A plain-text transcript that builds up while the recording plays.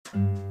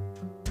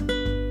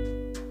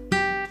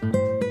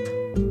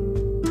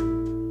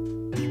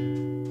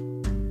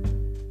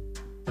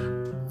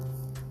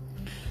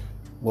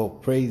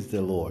Praise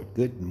the Lord.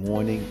 Good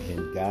morning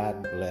and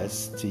God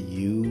bless to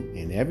you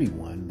and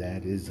everyone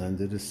that is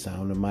under the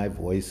sound of my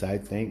voice. I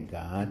thank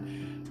God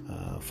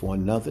for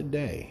another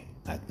day.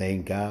 I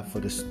thank God for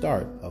the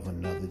start of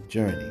another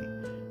journey.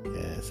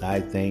 Yes, I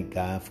thank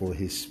God for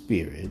His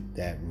Spirit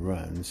that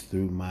runs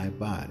through my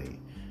body.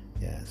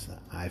 Yes,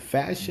 I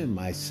fashion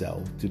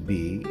myself to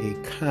be a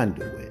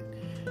conduit.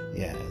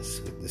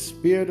 Yes, with the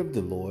Spirit of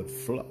the Lord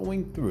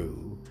flowing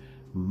through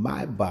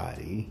my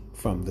body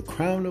from the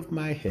crown of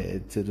my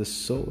head to the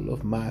sole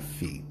of my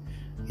feet.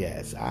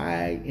 Yes,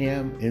 I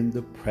am in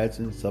the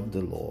presence of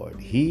the Lord.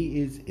 He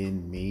is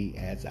in me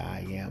as I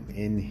am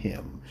in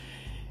Him.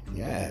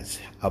 Yes,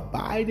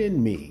 abide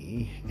in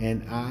me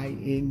and I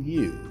in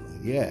you.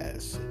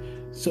 Yes,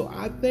 so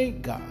I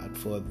thank God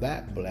for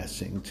that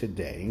blessing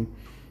today.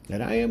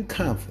 And I am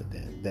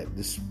confident that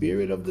the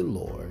Spirit of the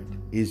Lord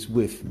is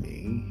with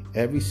me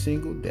every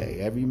single day,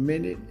 every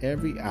minute,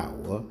 every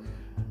hour,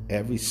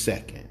 every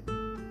second.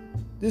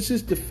 This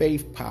is the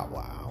Faith Power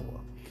Hour,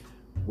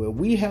 where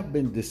we have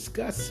been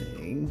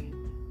discussing,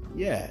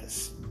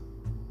 yes,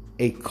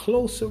 a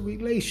closer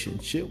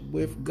relationship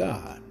with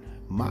God.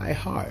 My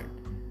heart,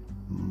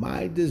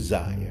 my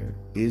desire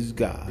is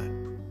God.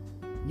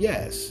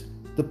 Yes,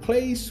 the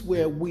place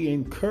where we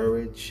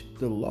encourage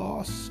the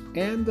lost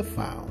and the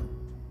found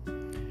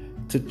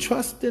to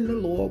trust in the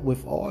Lord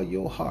with all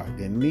your heart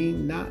and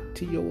lean not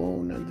to your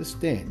own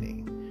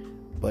understanding,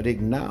 but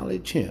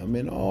acknowledge Him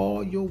in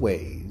all your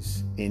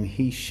ways, and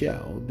He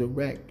shall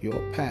direct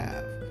your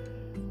path.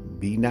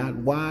 Be not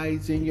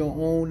wise in your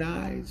own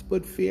eyes,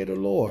 but fear the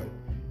Lord,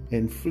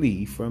 and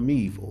flee from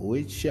evil.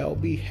 It shall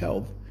be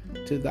health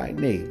to thy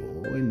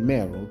navel and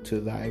marrow to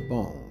thy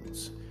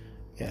bones.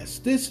 Yes,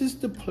 this is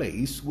the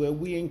place where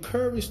we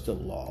encourage the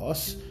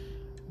lost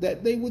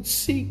that they would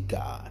seek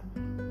God,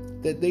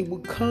 that they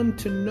would come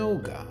to know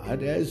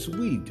God as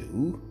we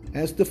do,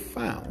 as the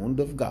found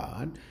of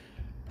God,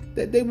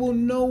 that they will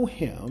know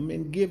Him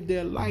and give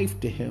their life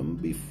to Him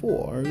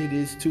before it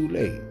is too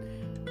late.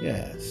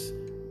 Yes,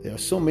 there are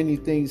so many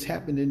things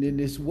happening in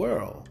this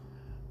world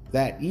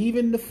that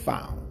even the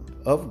found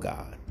of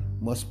God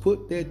must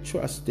put their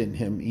trust in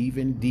Him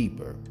even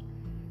deeper.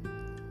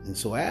 And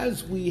so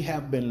as we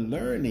have been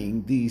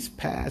learning these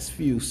past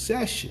few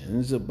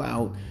sessions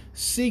about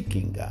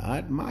seeking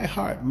God, my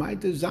heart, my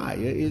desire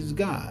is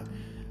God.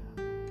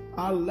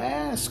 Our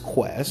last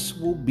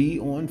quest will be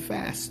on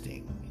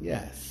fasting.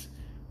 Yes.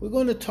 We're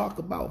going to talk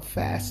about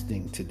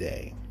fasting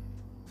today.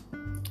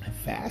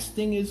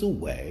 Fasting is a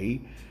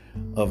way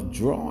of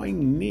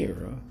drawing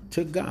nearer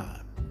to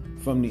God.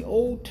 From the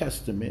Old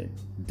Testament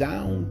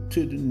down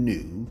to the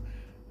New,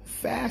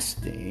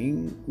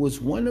 fasting was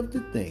one of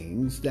the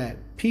things that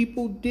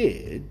people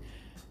did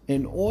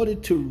in order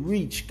to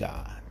reach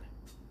God.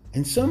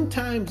 And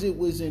sometimes it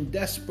was in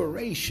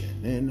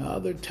desperation, and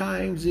other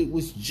times it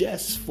was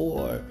just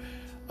for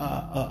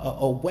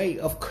a way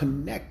of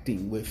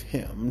connecting with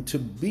Him, to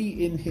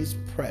be in His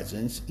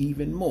presence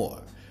even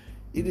more.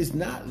 It is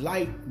not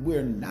like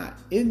we're not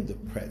in the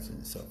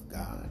presence of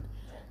God,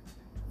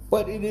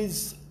 but it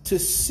is to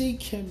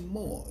seek Him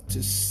more,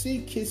 to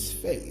seek His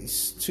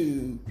face,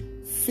 to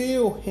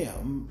feel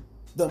Him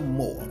the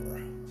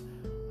more.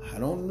 I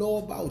don't know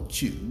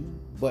about you,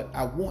 but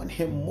I want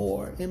Him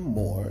more and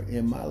more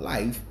in my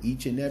life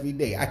each and every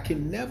day. I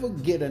can never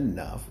get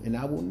enough, and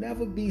I will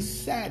never be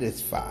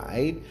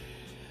satisfied.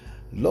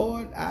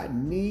 Lord, I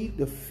need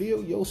to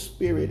feel your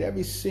Spirit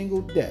every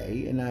single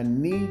day, and I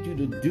need you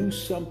to do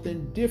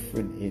something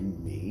different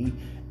in me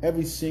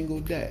every single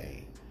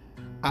day.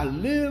 I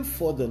live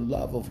for the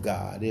love of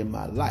God in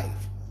my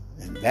life,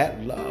 and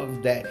that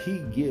love that He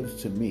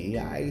gives to me,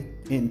 I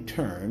in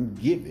turn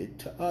give it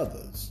to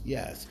others.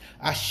 Yes,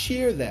 I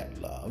share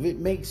that love. It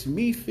makes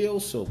me feel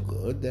so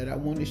good that I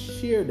want to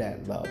share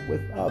that love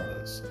with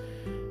others.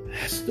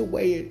 That's the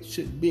way it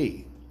should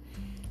be.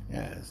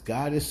 Yes,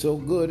 God is so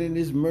good and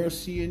His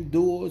mercy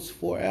endures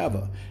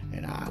forever.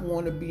 And I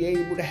want to be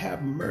able to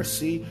have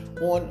mercy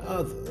on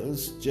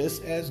others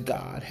just as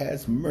God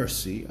has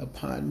mercy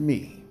upon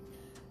me.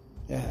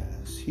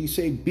 Yes, He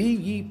say, be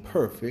ye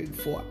perfect,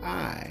 for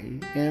I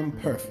am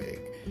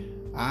perfect.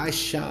 I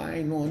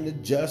shine on the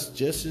just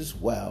as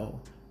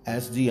well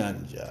as the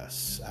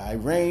unjust. I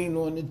reign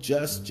on the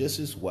just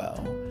as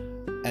well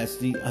as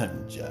the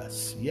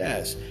unjust.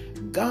 Yes,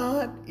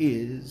 God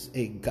is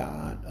a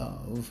God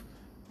of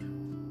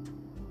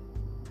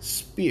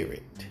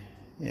spirit.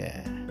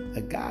 Yeah,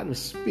 a God of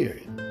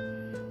spirit.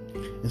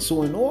 And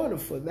so in order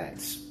for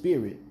that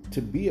spirit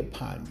to be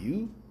upon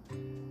you,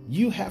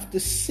 you have to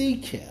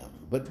seek Him.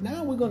 But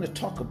now we're going to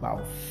talk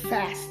about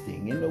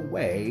fasting in a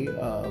way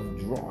of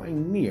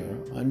drawing near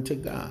unto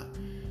God.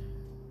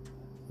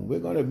 We're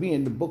going to be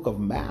in the book of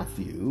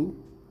Matthew,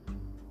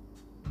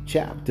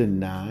 chapter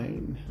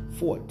 9,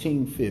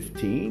 14,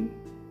 15.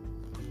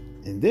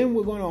 And then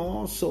we're going to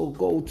also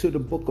go to the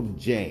book of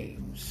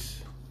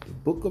James. The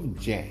book of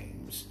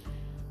James,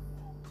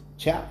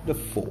 chapter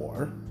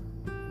 4.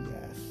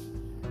 Yes,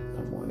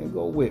 come on and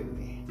go with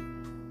me.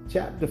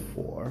 Chapter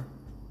 4.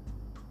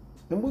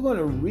 And we're going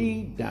to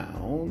read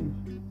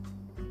down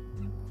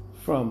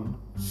from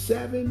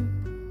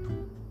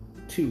 7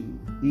 to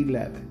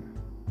 11.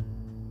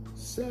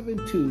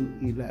 7 to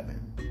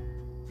 11.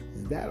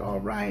 Is that all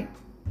right?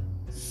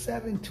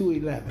 7 to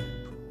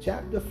 11.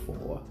 Chapter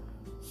 4,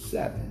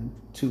 7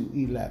 to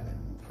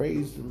 11.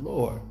 Praise the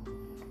Lord.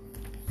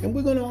 And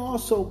we're going to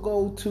also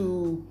go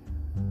to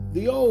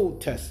the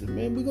Old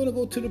Testament. We're going to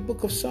go to the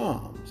book of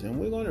Psalms. And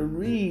we're going to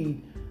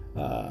read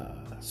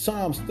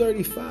Psalms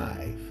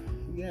 35.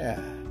 Yeah.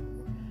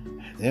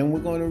 Then we're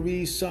going to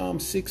read Psalm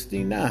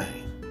 69.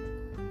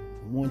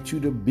 I want you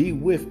to be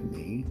with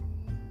me.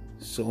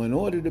 So in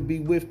order to be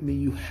with me,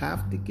 you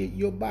have to get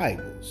your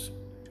Bibles.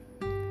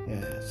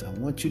 Yes, I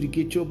want you to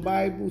get your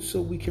Bible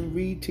so we can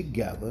read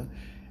together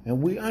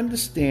and we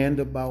understand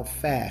about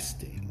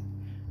fasting.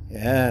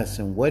 Yes,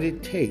 and what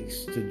it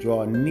takes to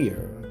draw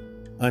nearer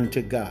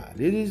unto God.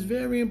 It is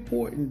very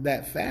important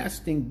that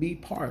fasting be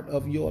part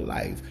of your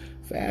life.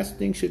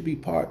 Fasting should be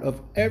part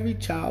of every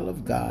child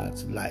of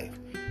God's life.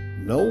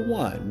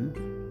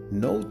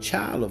 No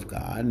child of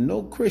God,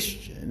 no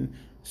Christian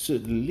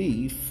should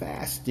leave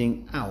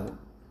fasting out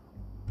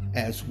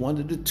as one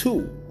of the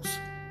tools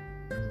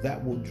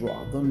that will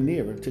draw them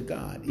nearer to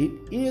God. It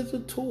is a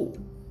tool.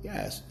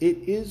 Yes, it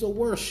is a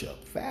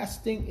worship.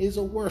 Fasting is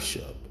a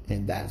worship,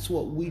 and that's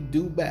what we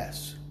do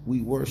best.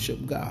 We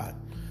worship God.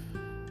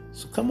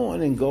 So come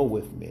on and go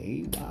with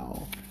me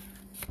while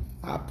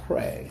I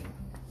pray.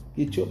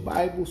 Get your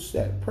Bible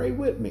set. Pray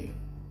with me.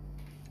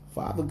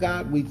 Father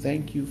God, we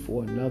thank you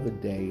for another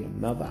day,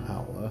 another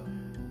hour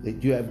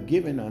that you have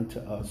given unto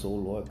us, O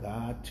Lord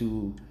God,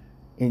 to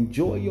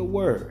enjoy your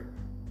word,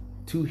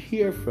 to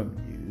hear from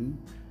you.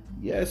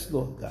 Yes,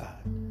 Lord God,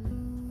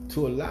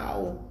 to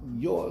allow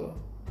your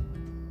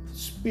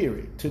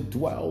spirit to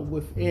dwell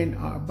within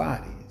our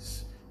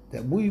bodies,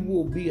 that we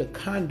will be a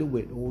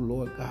conduit, O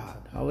Lord God,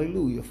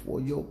 hallelujah, for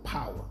your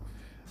power.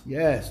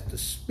 Yes, the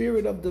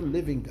spirit of the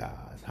living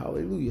God,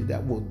 hallelujah,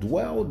 that will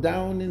dwell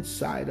down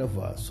inside of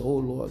us, O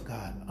Lord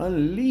God,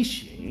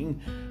 unleashing,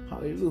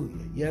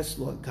 hallelujah, yes,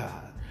 Lord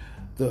God,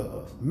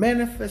 the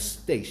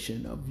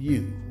manifestation of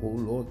you, O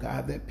Lord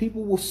God, that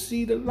people will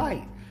see the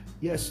light.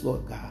 Yes,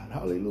 Lord God,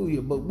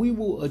 hallelujah. But we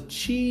will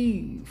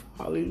achieve,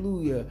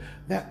 hallelujah,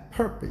 that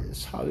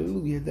purpose,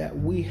 hallelujah, that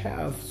we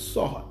have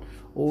sought,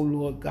 O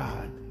Lord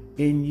God,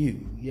 in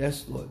you.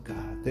 Yes, Lord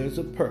God, there's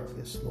a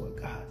purpose, Lord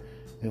God,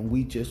 and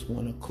we just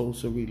want a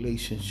closer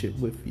relationship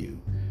with you.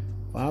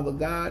 Father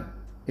God,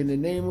 in the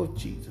name of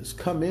Jesus,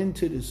 come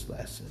into this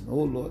lesson, O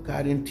Lord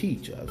God, and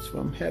teach us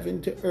from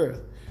heaven to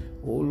earth.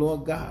 O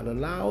Lord God,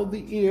 allow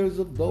the ears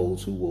of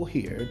those who will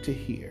hear to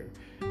hear.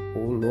 O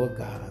Lord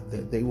God,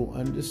 that they will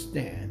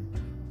understand,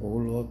 O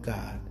Lord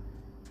God,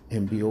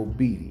 and be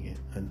obedient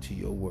unto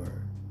your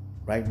word.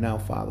 Right now,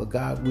 Father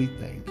God, we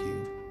thank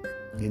you.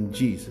 In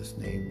Jesus'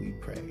 name we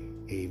pray.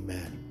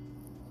 Amen.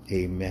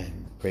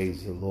 Amen.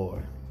 Praise the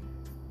Lord.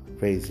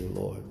 Praise the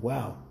Lord.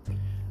 Wow.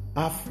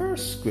 Our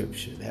first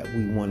scripture that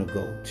we want to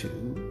go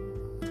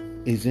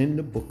to is in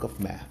the book of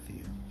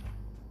Matthew.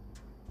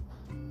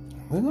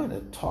 We're going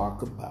to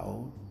talk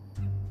about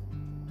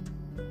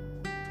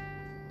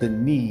the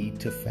need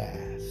to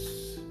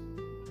fast.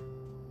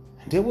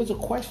 There was a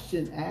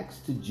question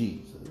asked to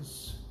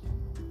Jesus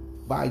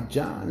by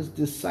John's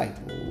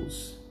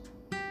disciples.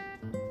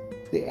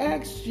 They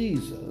asked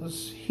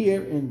Jesus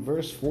here in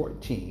verse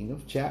 14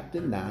 of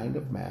chapter 9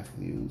 of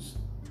Matthew's.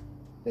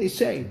 They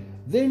say,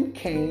 "Then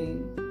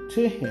came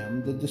to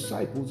him the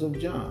disciples of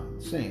John,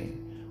 saying,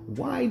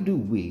 'Why do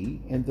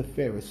we and the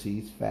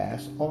Pharisees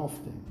fast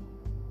often,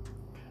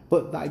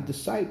 but thy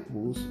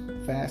disciples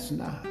fast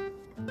not?'"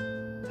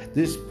 At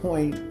this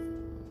point,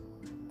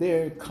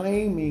 they're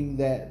claiming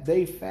that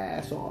they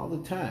fast all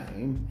the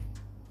time,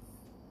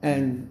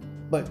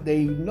 but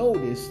they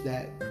notice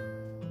that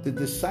the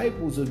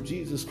disciples of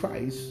Jesus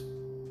Christ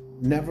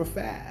never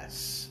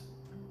fast.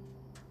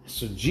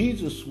 So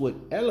Jesus would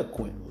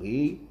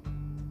eloquently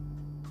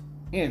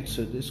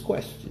answer this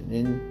question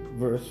in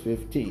verse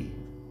 15.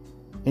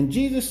 "And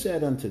Jesus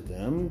said unto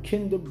them,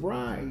 Can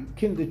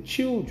the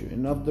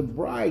children of the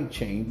bride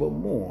chamber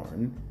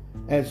mourn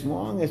as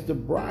long as the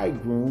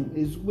bridegroom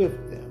is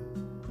with them?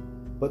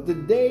 But the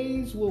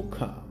days will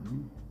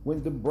come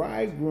when the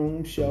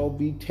bridegroom shall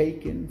be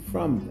taken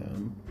from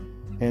them,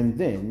 and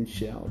then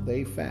shall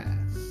they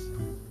fast."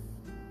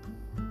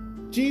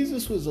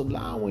 Jesus was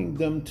allowing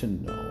them to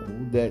know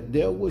that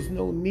there was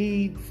no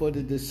need for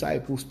the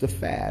disciples to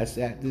fast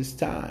at this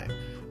time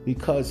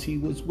because he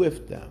was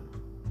with them.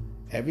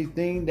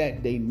 Everything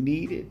that they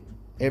needed,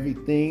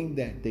 everything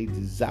that they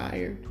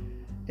desired,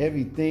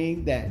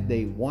 everything that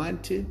they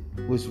wanted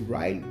was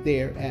right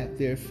there at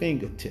their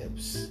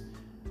fingertips.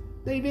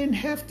 They didn't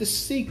have to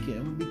seek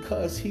him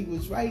because he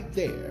was right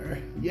there,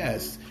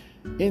 yes,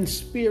 in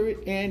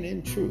spirit and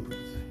in truth.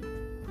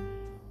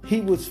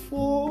 He was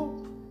full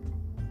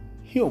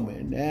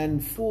human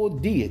and full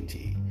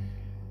deity.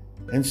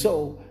 And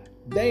so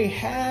they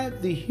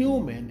had the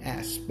human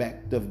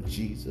aspect of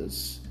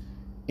Jesus,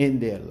 in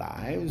their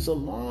lives,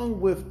 along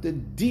with the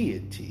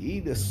deity,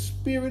 the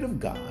Spirit of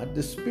God,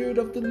 the Spirit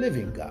of the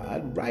living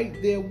God, right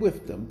there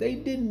with them. They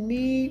didn't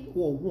need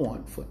or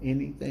want for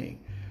anything.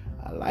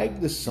 I like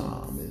the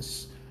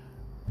psalmist.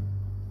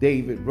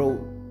 David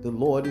wrote, "The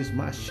Lord is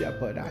my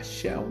shepherd, I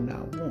shall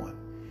not want."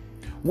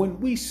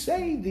 When we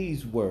say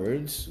these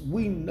words,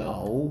 we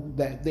know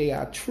that they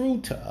are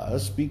true to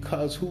us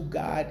because who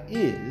God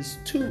is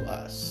to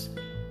us.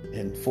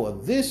 And for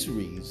this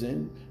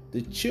reason,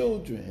 the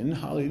children,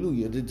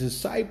 hallelujah, the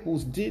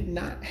disciples did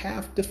not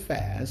have to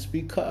fast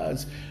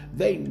because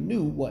they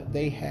knew what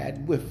they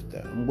had with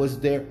them was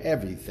their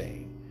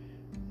everything.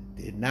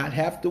 Did not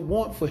have to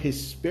want for his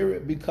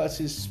Spirit because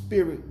his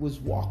Spirit was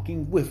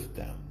walking with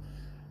them.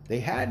 They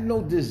had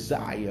no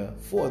desire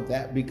for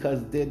that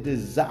because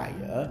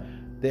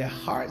their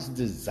heart's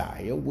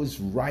desire was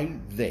right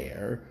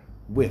there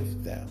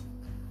with them.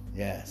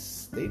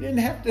 Yes, they didn't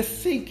have to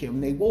seek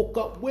him. They woke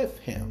up with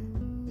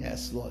him.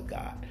 Yes, Lord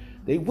God.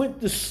 They went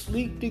to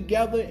sleep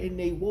together and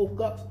they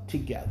woke up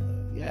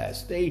together.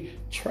 Yes, they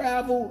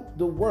traveled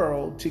the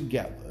world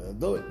together.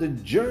 The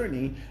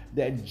journey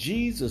that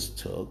Jesus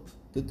took,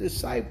 the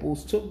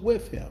disciples took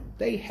with him.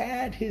 They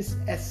had his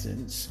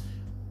essence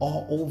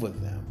all over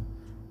them.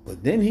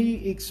 But then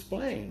he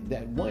explained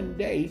that one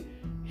day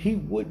he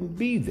wouldn't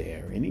be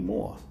there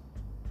anymore.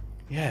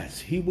 Yes,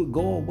 he would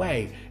go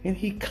away. And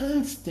he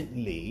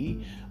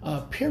constantly,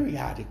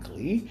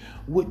 periodically,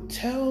 would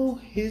tell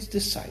his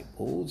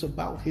disciples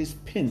about his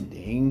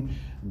pending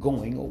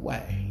going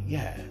away.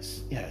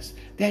 Yes,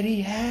 that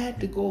he had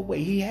to go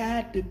away. He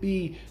had to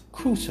be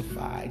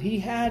crucified. He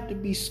had to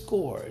be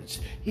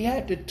scourged. He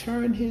had to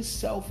turn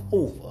himself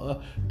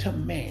over to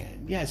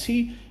man. Yes,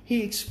 he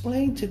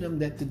explained to them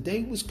that the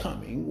day was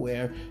coming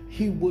where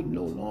he would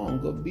no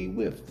longer be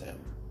with them.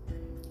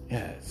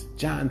 Yes,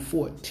 John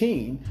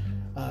 14,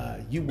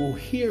 you will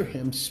hear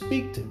him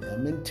speak to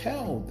them and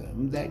tell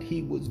them that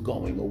he was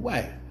going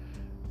away.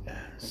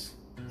 Yes,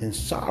 and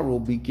sorrow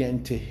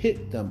began to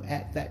hit them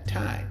at that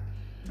time.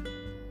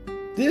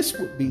 This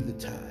would be the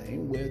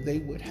time where they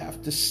would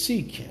have to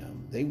seek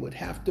him. They would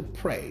have to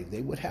pray.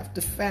 They would have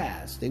to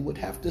fast. They would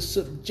have to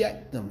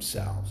subject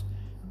themselves.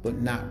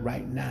 But not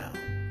right now.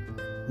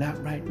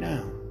 Not right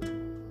now.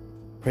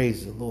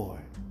 Praise the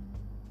Lord.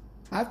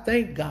 I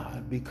thank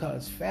God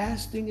because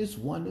fasting is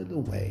one of the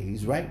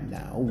ways right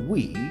now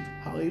we,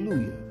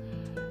 hallelujah,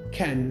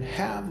 can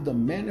have the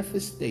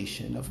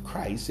manifestation of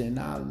Christ in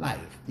our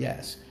life.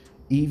 Yes,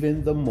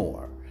 even the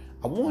more.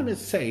 I want to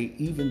say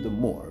even the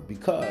more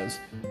because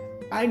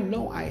I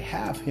know I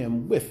have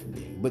him with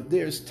me, but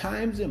there's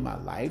times in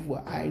my life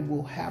where I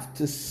will have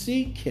to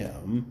seek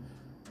him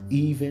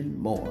even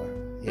more.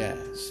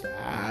 Yes,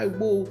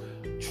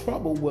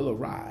 trouble will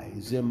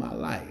arise in my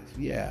life.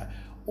 Yeah.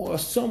 Or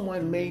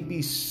someone may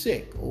be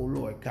sick, oh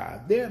Lord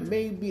God. There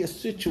may be a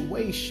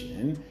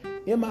situation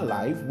in my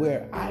life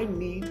where I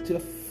need to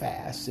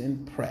fast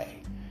and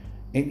pray.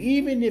 And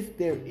even if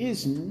there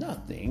is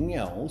nothing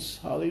else,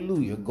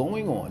 hallelujah,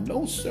 going on,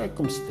 no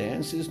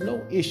circumstances,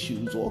 no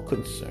issues or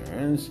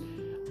concerns,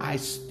 I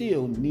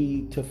still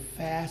need to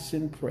fast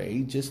and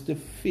pray just to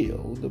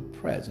feel the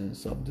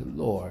presence of the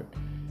Lord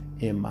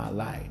in my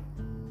life.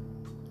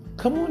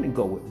 Come on and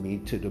go with me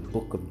to the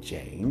book of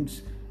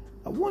James.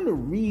 I want to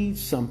read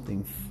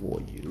something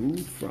for you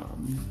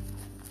from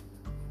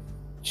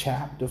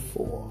chapter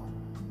 4,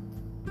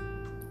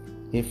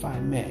 if I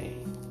may.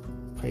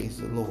 Praise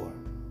the Lord.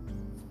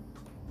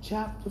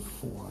 Chapter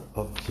 4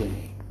 of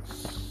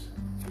James.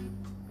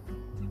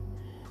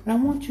 And I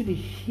want you to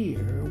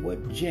hear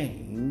what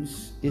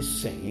James is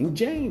saying.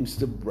 James,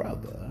 the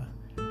brother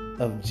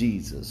of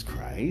Jesus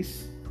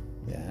Christ,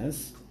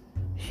 yes,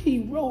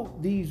 he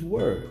wrote these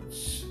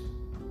words.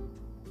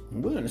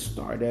 And we're going to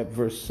start at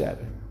verse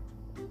 7.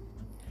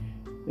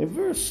 In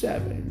verse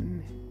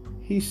 7,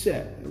 he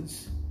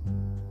says,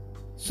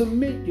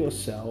 "Submit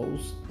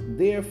yourselves,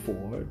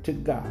 therefore, to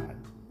God.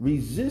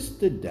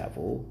 Resist the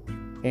devil,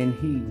 and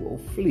he will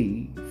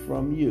flee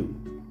from you."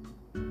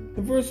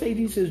 In verse 8,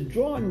 he says,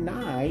 "Draw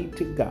nigh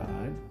to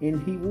God,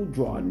 and he will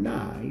draw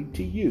nigh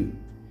to you.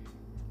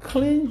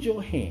 Cleanse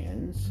your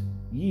hands,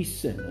 ye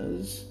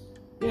sinners,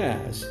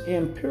 yes,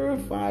 and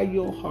purify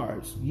your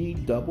hearts, ye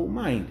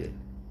double-minded.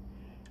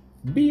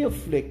 Be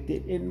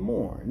afflicted and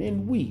mourn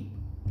and weep.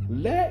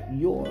 Let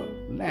your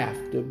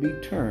laughter be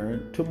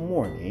turned to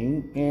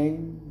mourning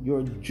and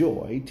your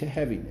joy to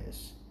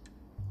heaviness.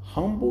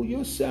 Humble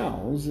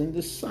yourselves in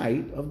the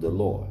sight of the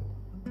Lord,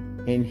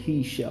 and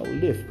he shall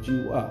lift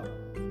you up."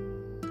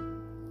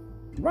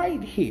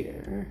 Right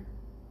here,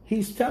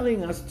 he's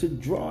telling us to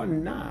draw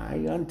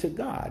nigh unto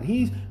God.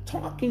 He's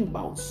talking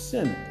about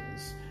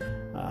sinners,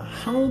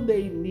 how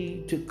they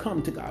need to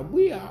come to God.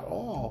 We are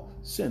all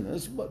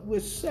sinners, but we're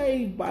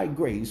saved by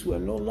grace. We're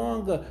no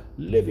longer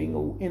living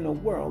in a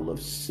world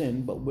of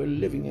sin, but we're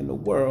living in a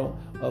world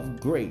of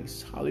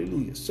grace.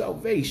 Hallelujah.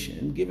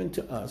 Salvation given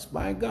to us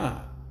by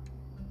God.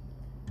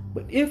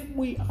 But if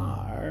we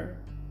are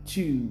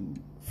to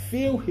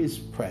feel his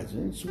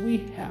presence, we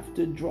have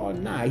to draw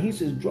nigh. He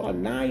says, "Draw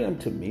nigh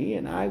unto me,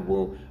 and I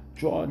will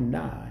draw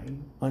nigh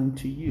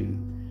unto you.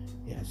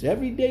 Yes,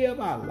 every day of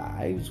our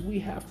lives, we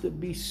have to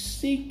be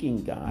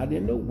seeking God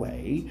in a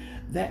way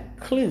that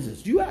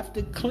cleanses. You have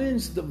to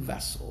cleanse the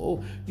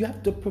vessel. You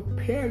have to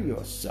prepare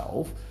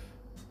yourself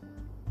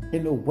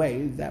in a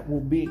way that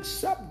will be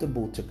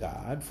acceptable to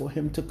God for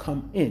him to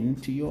come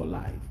into your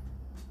life.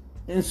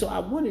 And so I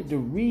wanted to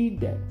read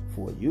that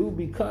for you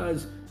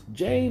because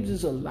James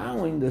is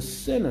allowing the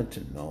sinner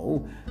to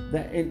know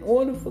that in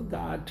order for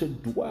God to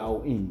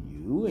dwell in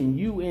you and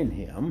you in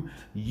him,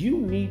 you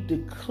need to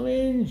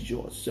cleanse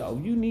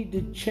yourself. You need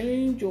to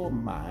change your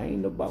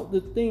mind about the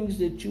things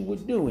that you were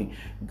doing.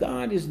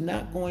 God is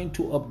not going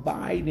to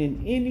abide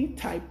in any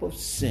type of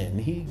sin.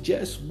 He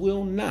just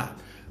will not.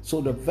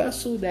 So the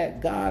vessel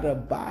that God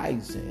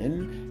abides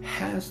in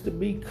has to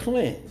be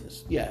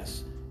cleansed.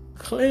 Yes,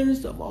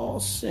 cleansed of all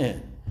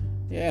sin.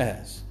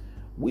 Yes.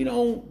 We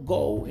don't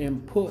go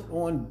and put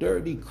on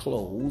dirty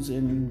clothes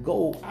and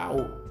go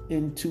out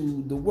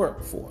into the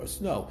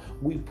workforce. No,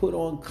 we put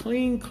on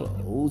clean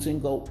clothes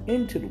and go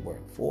into the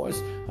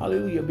workforce.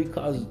 Hallelujah,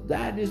 because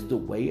that is the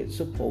way it's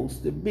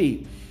supposed to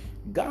be.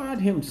 God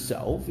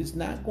himself is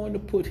not going to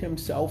put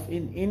himself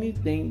in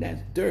anything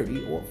that's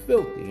dirty or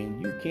filthy,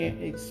 and you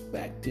can't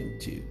expect him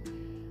to.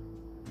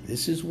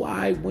 This is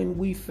why when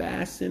we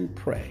fast and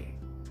pray,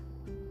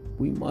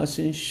 we must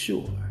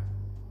ensure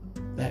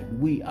that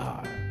we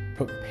are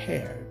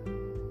prepared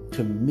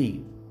to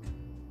meet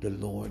the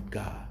Lord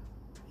God.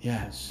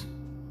 Yes,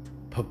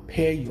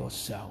 prepare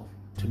yourself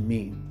to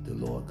meet the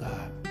Lord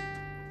God.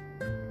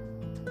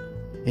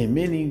 In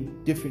many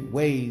different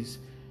ways,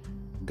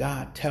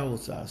 God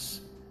tells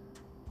us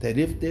that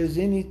if there's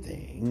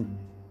anything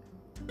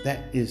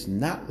that is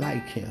not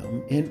like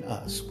him in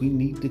us, we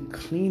need to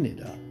clean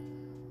it up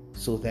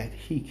so that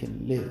he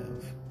can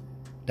live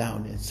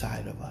down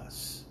inside of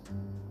us.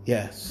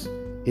 Yes,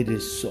 it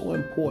is so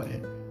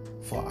important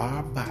for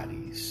our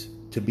bodies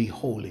to be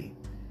holy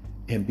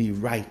and be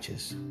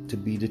righteous, to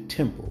be the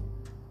temple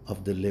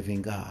of the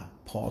living God.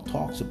 Paul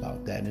talks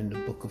about that in the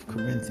book of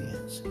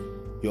Corinthians.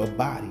 Your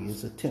body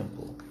is a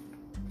temple,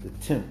 the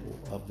temple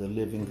of the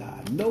living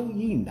God. Know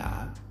ye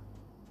not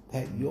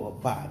that your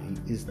body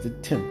is the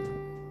temple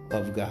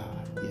of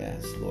God?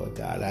 Yes, Lord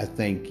God, I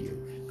thank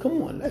you.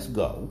 Come on, let's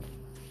go.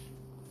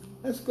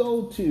 Let's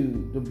go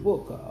to the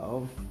book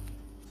of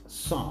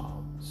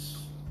Psalms.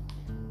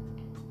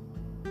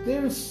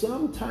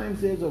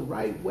 Sometimes there's a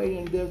right way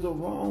and there's a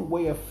wrong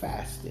way of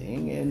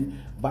fasting. And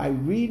by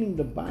reading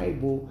the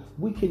Bible,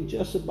 we can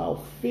just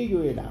about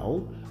figure it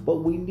out. But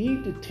we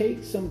need to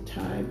take some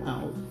time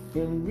out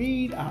and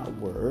read our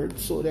word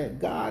so that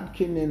God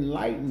can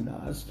enlighten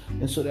us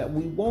and so that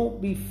we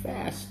won't be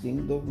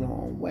fasting the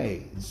wrong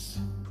ways.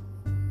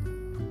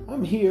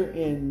 I'm here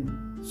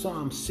in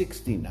Psalm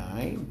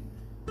 69,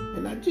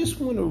 and I just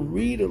want to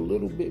read a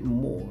little bit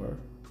more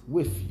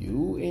with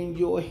you in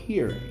your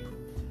hearing.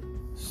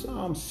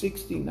 Psalm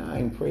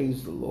 69,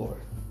 praise the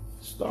Lord.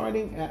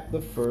 Starting at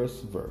the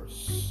first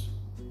verse.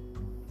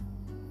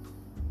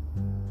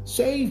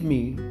 Save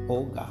me,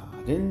 O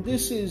God. And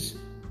this is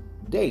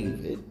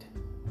David,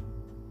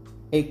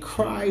 a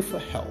cry for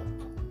help.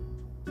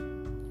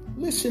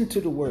 Listen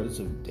to the words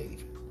of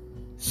David.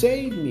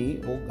 Save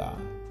me, O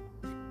God,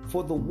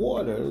 for the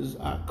waters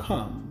are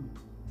come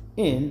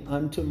in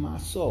unto my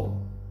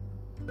soul.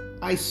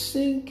 I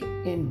sink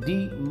in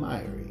deep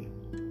miry,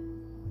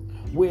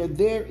 where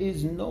there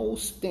is no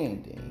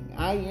standing.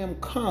 I am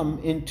come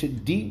into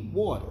deep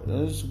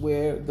waters,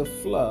 where the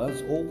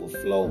floods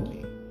overflow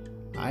me.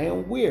 I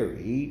am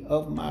weary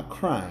of my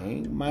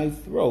crying, my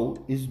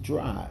throat is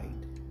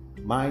dried,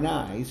 mine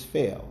eyes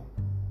fail,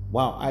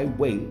 while I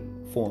wait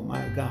for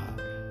my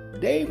God.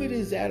 David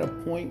is at a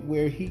point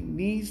where he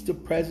needs the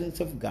presence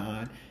of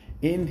God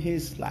in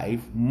his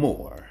life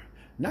more.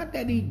 Not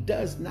that he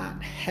does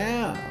not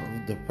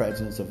have the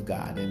presence of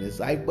God in his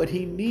life, but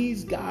he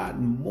needs God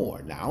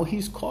more. Now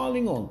he's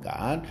calling on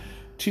God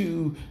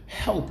to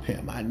help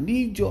him. I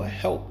need your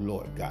help,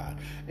 Lord God.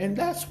 And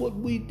that's what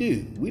we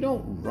do. We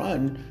don't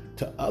run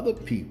to other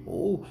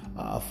people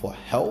for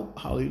help,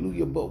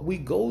 hallelujah, but we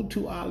go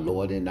to our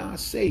Lord and our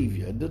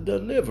Savior, the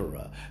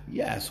deliverer.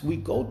 Yes, we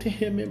go to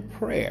him in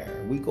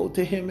prayer. We go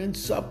to him in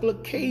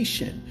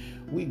supplication.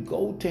 We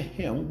go to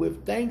him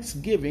with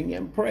thanksgiving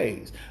and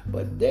praise.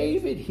 But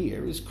David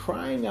here is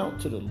crying out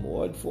to the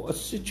Lord for a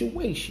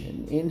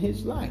situation in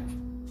his life.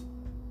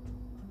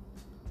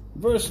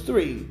 Verse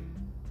 3,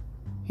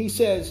 he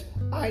says,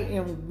 I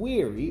am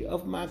weary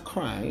of my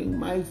crying,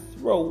 my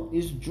throat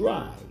is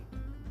dried,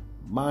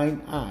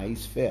 mine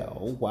eyes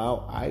fail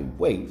while I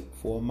wait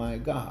for my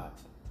God.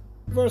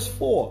 Verse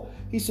 4,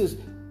 he says,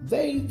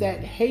 they that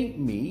hate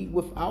me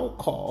without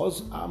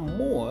cause are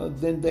more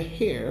than the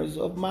hairs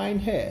of mine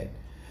head.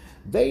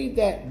 They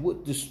that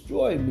would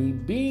destroy me,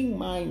 being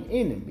mine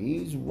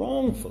enemies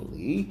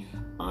wrongfully,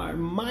 are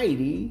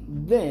mighty,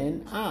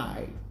 then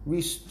I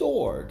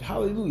restored.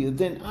 Hallelujah.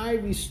 Then I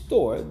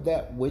restored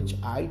that which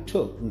I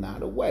took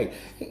not away.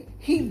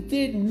 He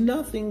did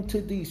nothing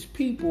to these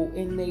people,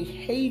 and they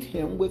hate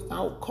him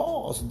without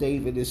cause,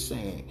 David is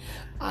saying.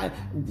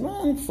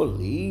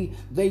 Wrongfully,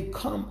 they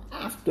come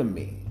after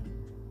me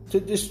to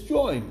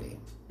destroy me.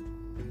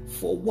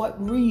 For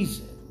what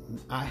reason?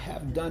 I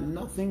have done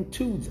nothing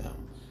to them.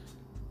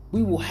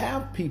 We will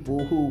have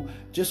people who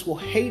just will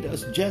hate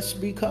us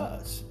just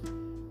because.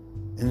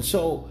 And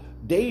so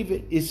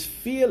David is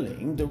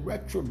feeling the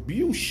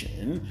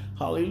retribution,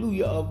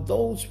 hallelujah, of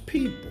those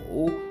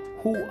people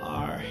who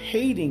are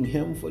hating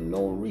him for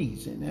no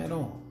reason at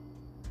all.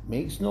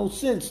 Makes no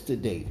sense to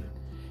David.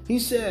 He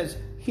says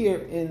here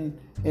in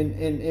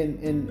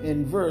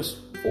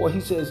verse 4,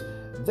 he says,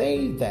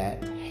 they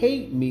that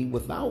hate me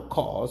without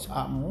cause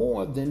are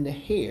more than the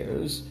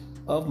hairs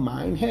of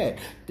mine head.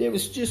 There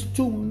is just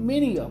too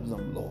many of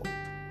them, Lord,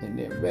 and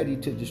they're ready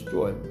to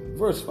destroy me.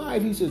 Verse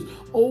 5, he says,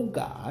 O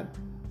God,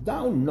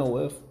 thou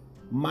knowest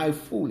my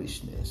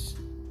foolishness,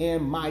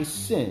 and my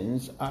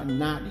sins are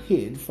not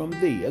hid from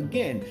thee.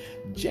 Again,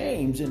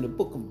 James, in the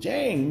book of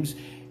James,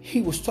 he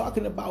was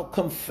talking about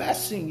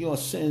confessing your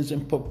sins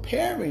and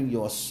preparing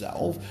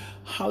yourself,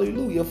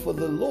 hallelujah, for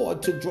the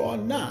Lord to draw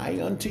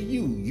nigh unto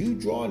you. You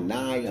draw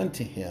nigh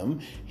unto him,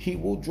 he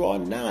will draw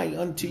nigh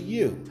unto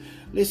you.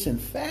 Listen,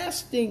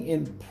 fasting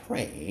and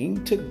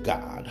praying to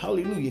God,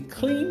 hallelujah,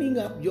 cleaning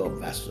up your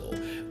vessel,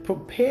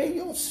 prepare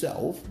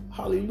yourself,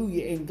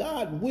 hallelujah, and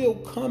God will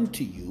come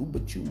to you,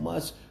 but you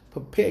must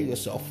prepare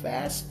yourself.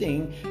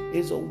 Fasting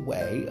is a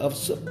way of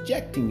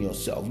subjecting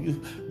yourself.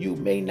 You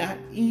may not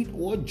eat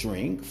or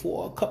drink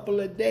for a couple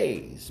of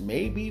days,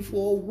 maybe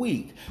for a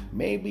week,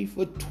 maybe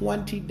for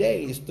 20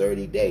 days,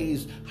 30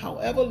 days,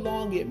 however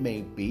long it may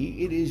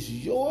be. It is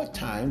your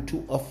time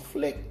to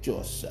afflict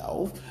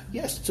yourself,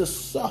 yes, to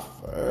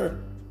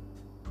suffer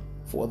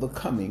for the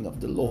coming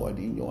of the Lord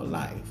in your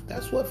life.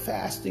 That's what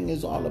fasting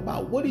is all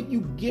about. What are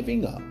you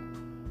giving up?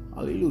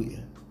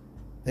 Hallelujah.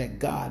 That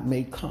God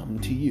may come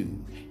to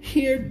you.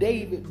 Here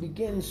David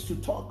begins to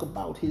talk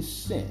about his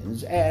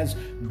sins as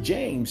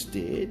James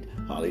did.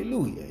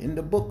 Hallelujah. In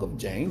the book of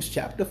James,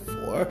 chapter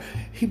 4,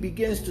 he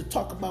begins to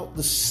talk about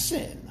the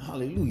sin.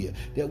 Hallelujah.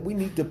 That we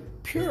need to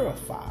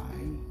purify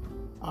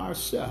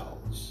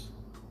ourselves.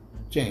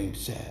 James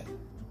said.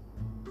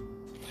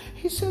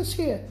 He says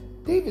here,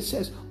 David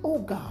says, O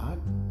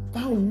God,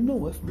 thou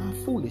knowest my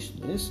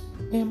foolishness,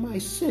 and my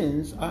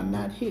sins are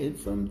not hid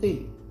from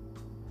thee.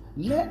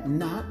 Let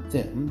not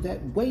them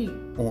that wait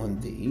on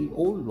thee,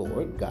 O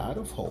Lord God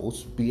of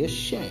hosts, be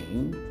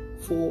ashamed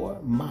for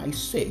my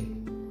sake.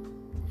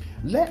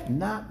 Let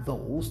not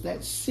those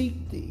that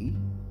seek thee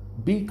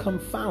be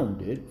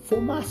confounded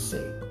for my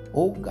sake,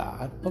 O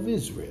God of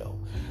Israel.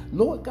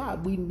 Lord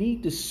God, we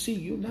need to see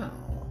you now.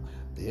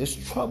 There's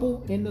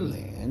trouble in the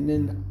land,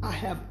 and I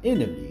have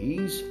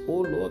enemies,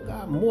 O Lord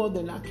God, more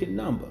than I can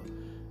number.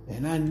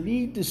 And I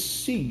need to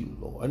see you,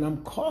 Lord. And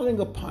I'm calling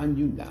upon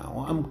you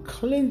now. I'm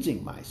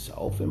cleansing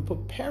myself and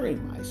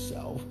preparing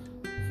myself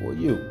for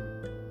you.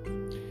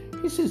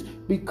 He says,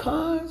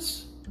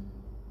 because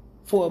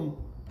for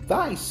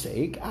thy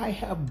sake I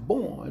have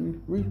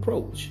borne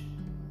reproach.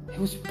 It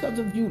was because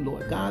of you,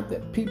 Lord God,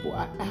 that people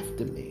are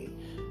after me.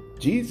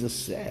 Jesus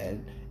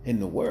said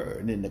in the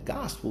word, in the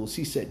Gospels,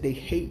 he said they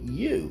hate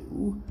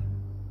you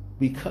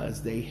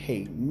because they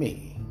hate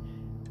me.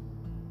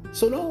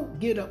 So don't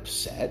get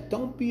upset.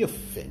 Don't be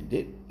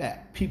offended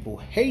that people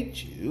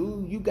hate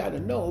you. You got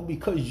to know,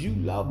 because you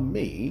love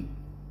me,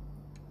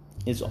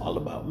 it's all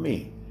about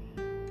me.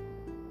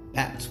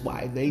 That's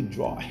why they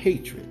draw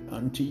hatred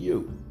unto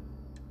you.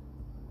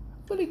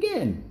 But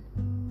again,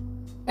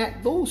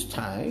 at those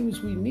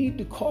times, we need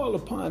to call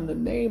upon the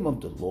name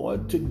of the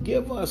Lord to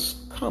give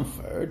us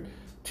comfort,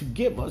 to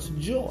give us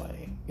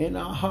joy in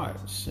our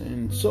hearts.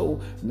 And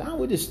so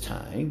now it is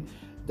time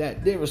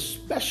that there are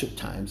special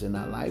times in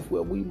our life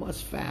where we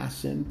must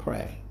fast and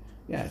pray.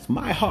 Yes,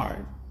 my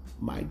heart,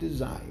 my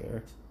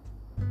desire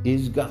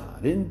is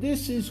God. And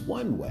this is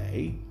one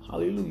way,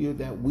 hallelujah,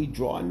 that we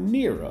draw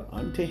nearer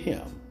unto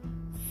him,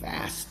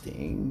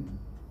 fasting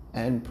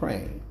and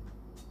praying.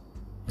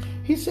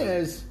 He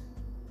says,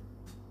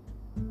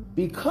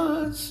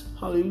 because,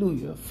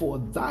 hallelujah, for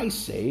thy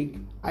sake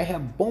I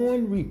have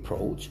borne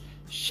reproach,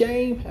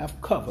 shame hath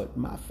covered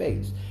my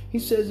face. He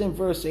says in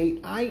verse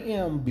 8, I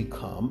am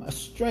become a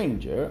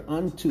stranger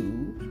unto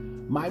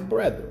my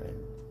brethren,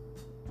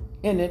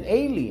 and an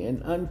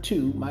alien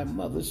unto my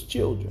mother's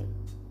children.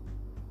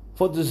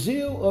 For the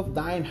zeal of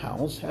thine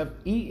house have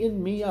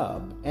eaten me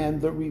up,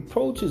 and the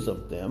reproaches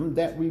of them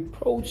that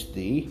reproach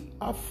thee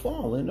are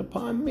fallen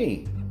upon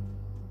me.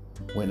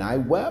 When I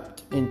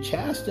wept and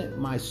chastened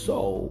my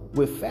soul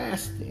with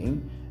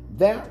fasting,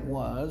 that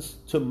was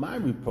to my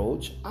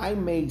reproach. I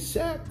made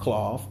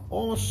sackcloth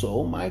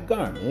also my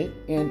garment,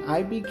 and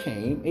I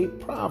became a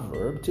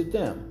proverb to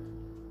them.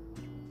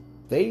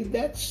 They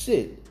that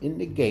sit in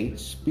the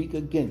gates speak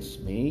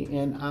against me,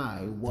 and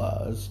I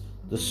was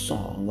the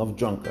song of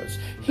drunkards.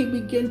 He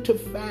began to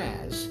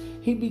fast.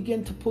 He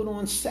began to put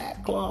on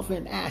sackcloth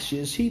and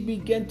ashes. He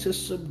began to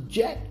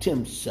subject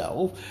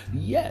himself,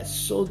 yes,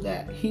 so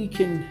that he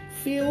can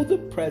feel the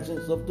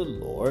presence of the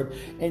Lord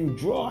and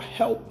draw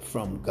help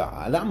from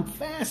God. I'm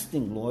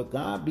fasting, Lord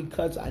God,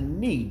 because I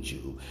need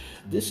you.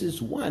 This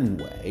is one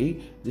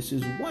way, this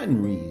is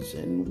one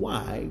reason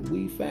why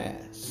we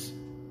fast.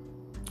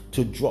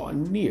 To draw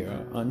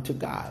near unto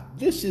God.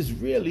 This is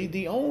really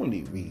the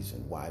only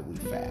reason why we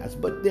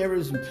fast. But there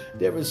is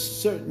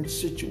certain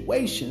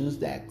situations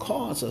that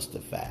cause us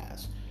to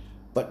fast.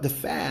 But the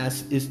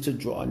fast is to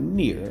draw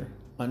near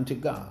unto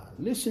God.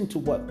 Listen to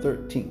what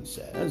 13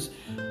 says.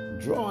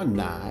 Draw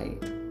nigh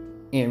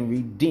and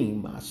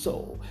redeem my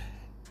soul.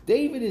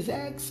 David is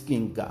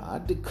asking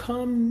God to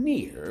come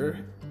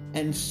near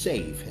and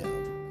save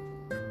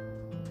him.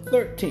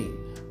 13.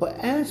 But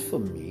as for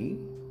me,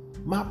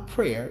 my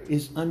prayer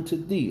is unto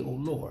thee, O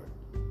Lord,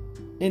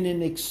 in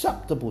an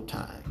acceptable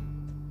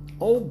time.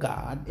 O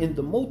God, in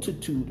the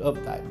multitude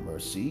of thy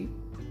mercy,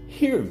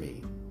 hear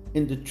me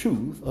in the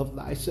truth of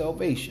thy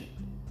salvation.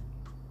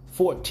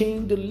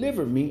 14,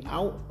 deliver me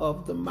out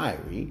of the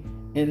miry,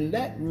 and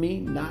let me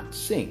not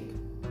sink.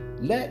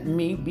 Let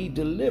me be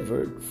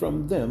delivered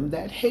from them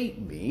that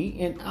hate me,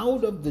 and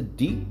out of the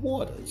deep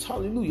waters.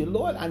 Hallelujah.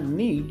 Lord, I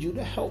need you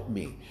to help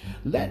me.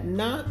 Let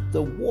not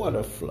the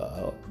water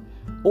flow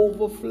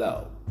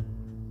overflow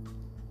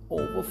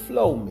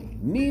me,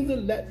 neither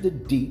let the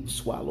deep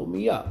swallow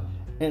me up,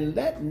 and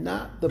let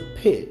not the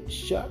pit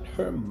shut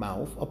her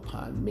mouth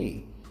upon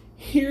me.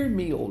 Hear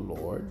me, O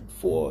Lord,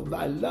 for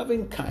thy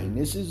loving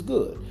kindness is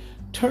good.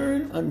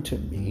 Turn unto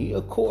me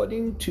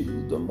according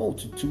to the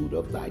multitude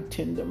of thy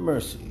tender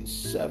mercies.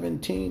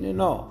 17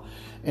 in all.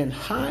 And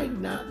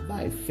hide not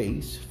thy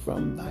face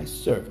from thy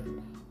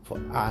servant, for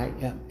I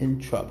am in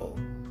trouble.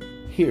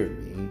 Hear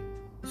me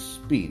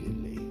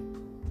speedily.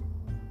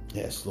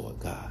 Yes, Lord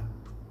God.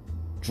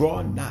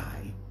 Draw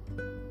nigh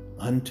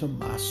unto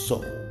my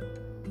soul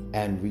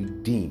and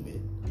redeem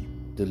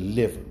it.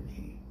 Deliver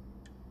me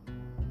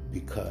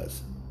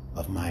because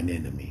of mine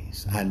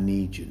enemies. I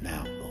need you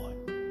now, Lord.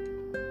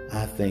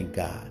 I thank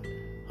God.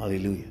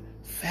 Hallelujah.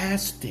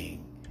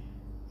 Fasting,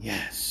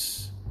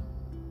 yes,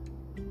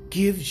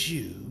 gives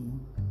you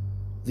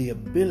the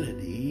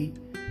ability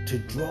to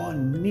draw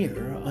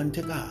nearer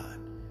unto God.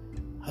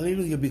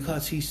 Hallelujah.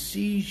 Because he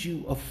sees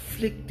you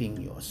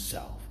afflicting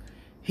yourself.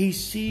 He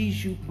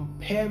sees you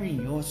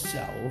preparing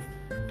yourself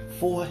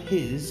for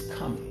his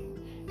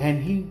coming.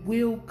 And he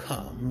will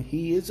come.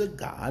 He is a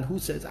God who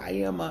says, I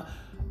am a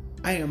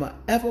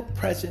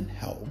ever-present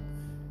help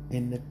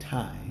in the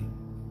time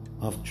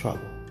of trouble.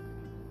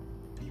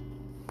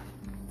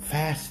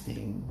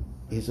 Fasting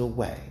is a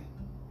way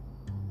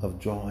of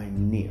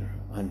drawing near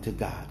unto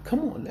God. Come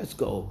on, let's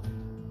go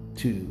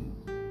to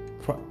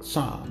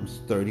Psalms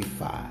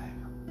 35.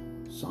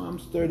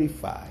 Psalms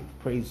 35,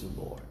 praise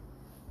the Lord.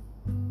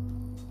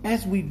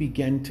 As we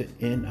begin to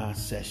end our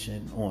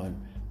session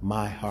on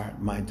my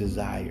heart, my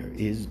desire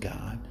is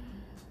God,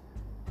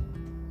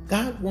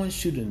 God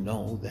wants you to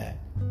know that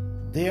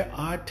there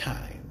are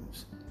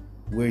times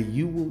where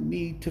you will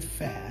need to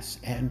fast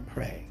and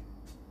pray.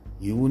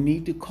 You will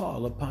need to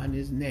call upon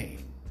his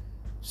name.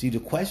 See, the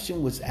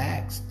question was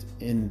asked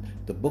in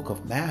the book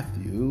of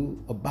Matthew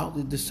about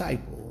the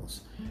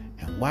disciples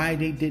and why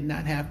they did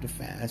not have to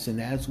fast.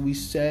 And as we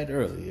said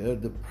earlier,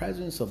 the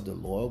presence of the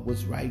Lord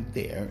was right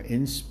there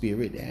in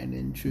spirit and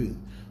in truth,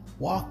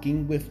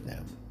 walking with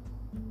them.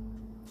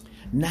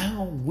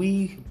 Now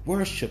we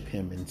worship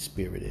him in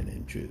spirit and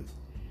in truth.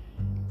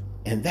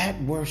 And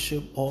that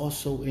worship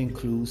also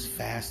includes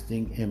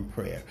fasting and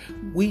prayer.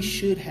 We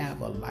should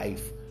have a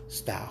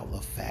lifestyle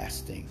of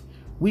fasting.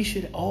 We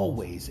should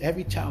always,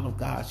 every child of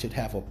God should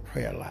have a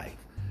prayer life.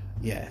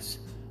 Yes.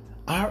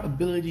 Our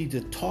ability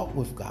to talk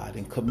with God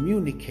and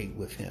communicate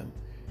with him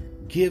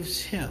gives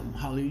him,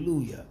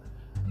 hallelujah,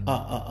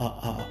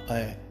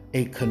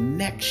 a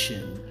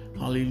connection,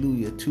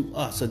 hallelujah, to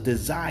us, a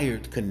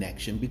desired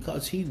connection,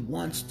 because he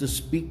wants to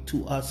speak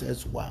to us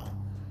as well.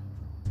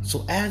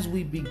 So as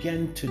we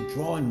begin to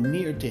draw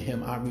near to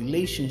him, our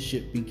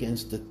relationship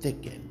begins to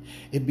thicken.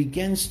 It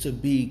begins to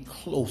be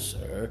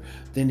closer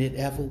than it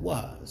ever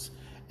was.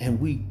 And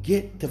we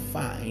get to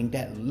find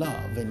that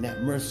love and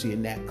that mercy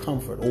and that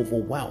comfort,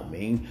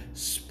 overwhelming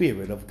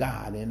Spirit of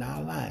God in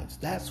our lives.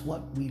 That's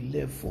what we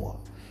live for.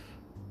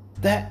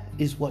 That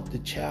is what the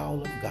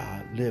child of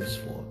God lives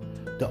for.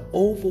 The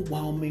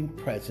overwhelming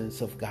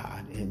presence of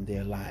God in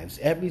their lives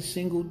every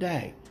single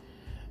day.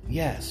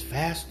 Yes,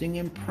 fasting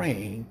and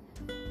praying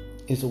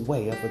is a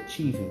way of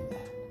achieving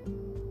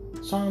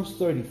that. Psalms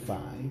 35,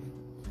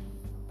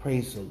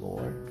 praise the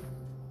Lord.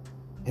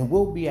 And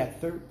we'll be at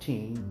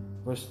 13,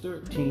 verse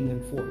 13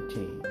 and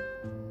 14.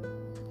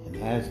 And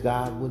as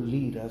God will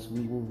lead us,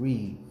 we will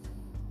read.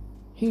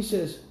 He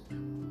says,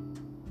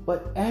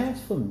 but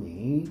as for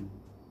me,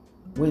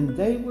 when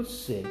they were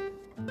sick,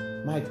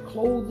 my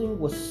clothing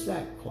was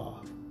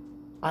sackcloth.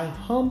 I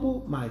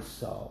humbled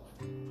myself.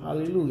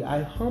 Hallelujah.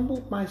 I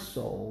humbled my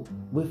soul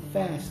with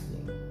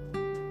fasting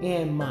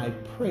and my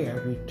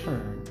prayer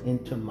returned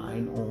into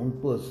mine own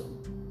bosom.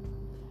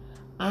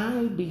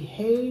 I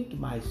behaved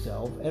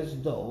myself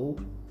as though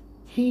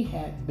he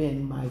had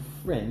been my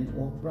friend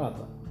or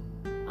brother.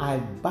 I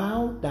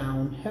bowed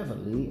down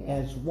heavily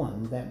as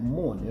one that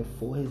mourneth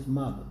for his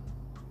mother.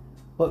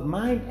 But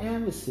mine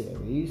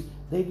adversaries,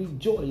 they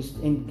rejoiced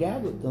and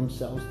gathered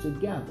themselves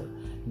together.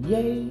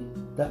 Yea,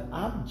 the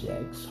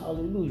objects,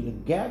 hallelujah,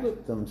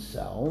 gathered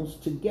themselves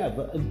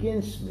together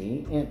against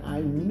me, and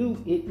I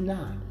knew it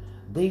not.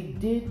 They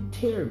did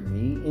tear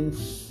me and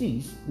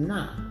ceased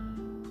not.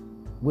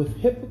 With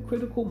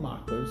hypocritical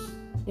mockers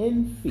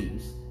in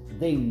feast,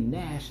 they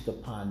gnashed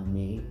upon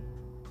me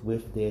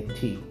with their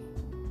teeth.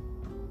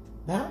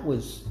 That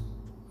was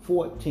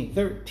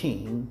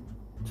 13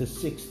 to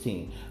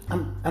 16.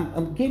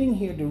 I'm getting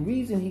here. The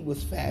reason he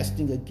was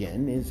fasting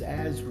again is,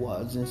 as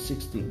was in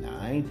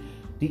 69,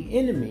 the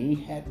enemy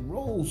had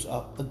rose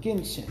up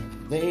against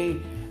him. They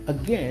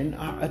again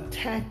are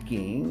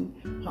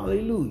attacking,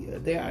 hallelujah,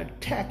 they are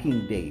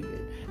attacking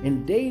David.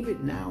 And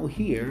David now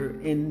here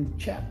in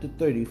chapter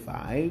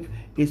 35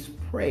 is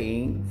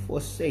praying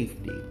for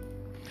safety.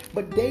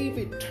 But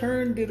David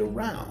turned it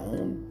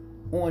around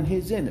on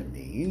his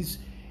enemies.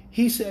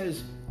 He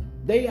says,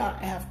 they are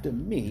after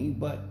me,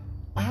 but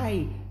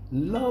I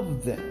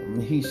love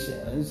them, he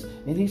says.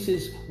 And he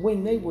says,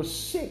 when they were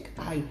sick,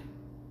 I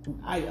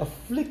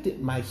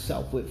afflicted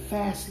myself with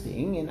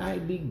fasting, and I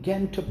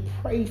began to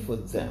pray for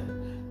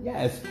them.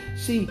 Yes,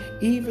 see,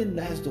 even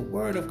as the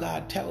word of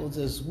God tells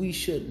us, we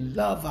should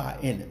love our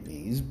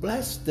enemies,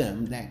 bless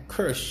them that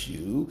curse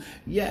you.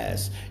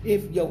 Yes,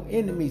 if your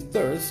enemy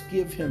thirsts,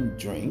 give him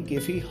drink.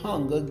 If he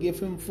hunger, give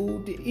him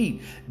food to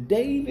eat.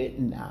 David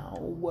now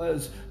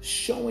was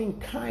showing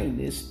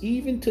kindness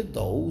even to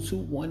those who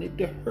wanted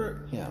to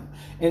hurt him.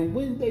 And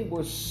when they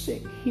were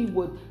sick, he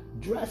would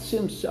dress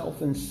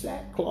himself in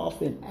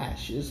sackcloth and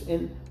ashes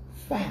and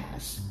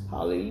fast,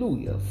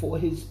 hallelujah, for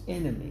his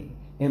enemy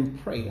and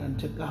pray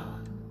unto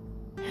God.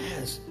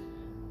 Yes.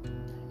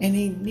 And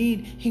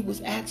he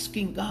was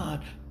asking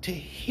God to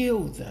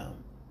heal them.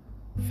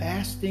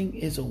 Fasting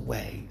is a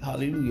way,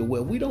 hallelujah,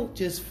 where we don't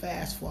just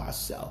fast for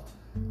ourselves,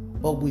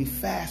 but we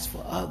fast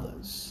for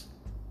others.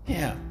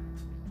 Yeah.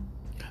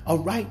 A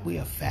right way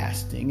of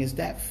fasting is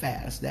that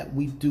fast that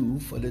we do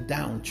for the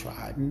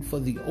downtrodden, for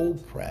the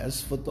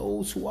oppressed, for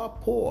those who are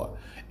poor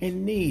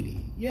and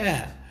needy.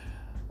 Yeah.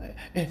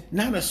 And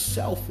not a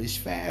selfish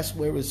fast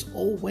where it's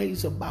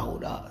always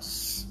about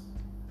us.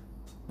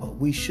 But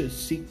we should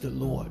seek the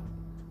Lord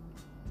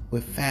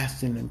with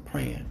fasting and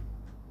praying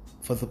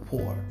for the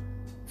poor,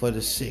 for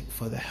the sick,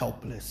 for the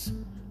helpless,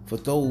 for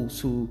those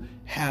who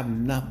have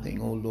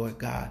nothing, oh Lord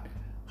God.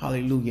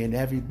 Hallelujah. And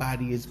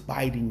everybody is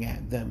biting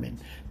at them and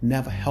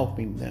never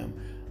helping them.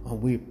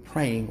 We're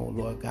praying, oh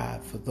Lord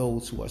God, for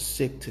those who are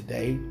sick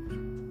today.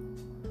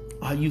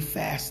 Are you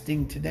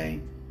fasting today?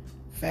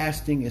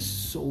 Fasting is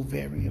so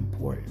very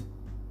important.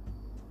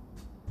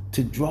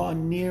 To draw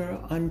nearer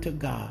unto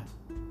God,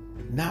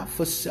 not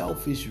for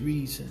selfish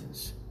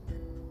reasons,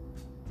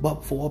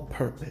 but for a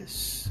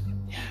purpose.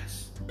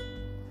 Yes.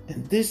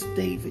 And this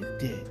David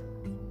did.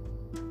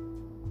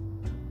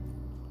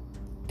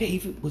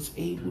 David was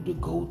able to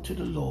go to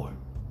the Lord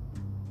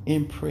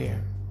in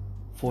prayer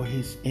for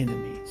his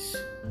enemies.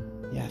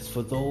 Yes,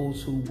 for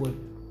those who would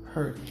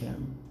hurt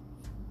him.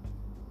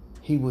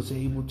 He was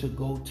able to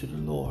go to the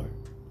Lord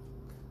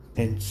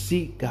and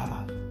seek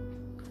God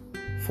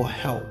for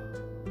help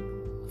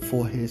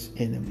for his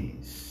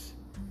enemies.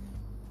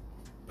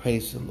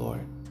 Praise the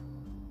Lord.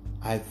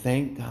 I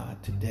thank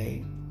God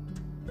today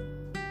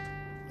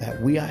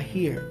that we are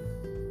here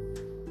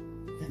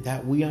and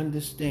that we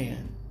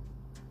understand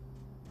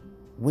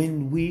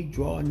when we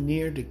draw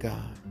near to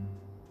God,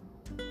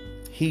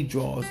 he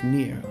draws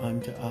near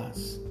unto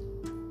us.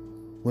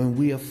 When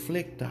we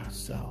afflict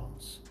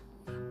ourselves,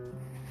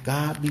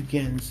 God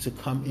begins to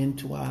come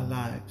into our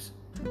lives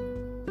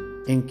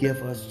and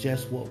give us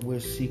just what we're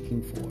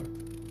seeking for,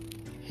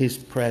 his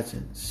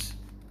presence.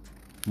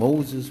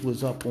 Moses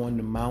was up on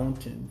the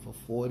mountain for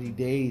 40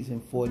 days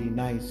and 40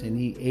 nights, and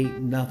he ate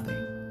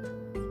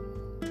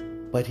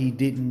nothing. But he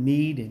didn't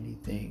need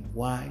anything.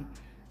 Why?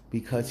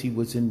 Because he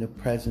was in the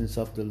presence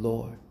of the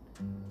Lord.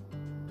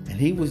 And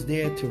he was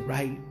there to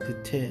write the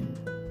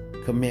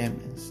 10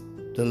 commandments,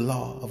 the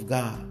law of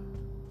God.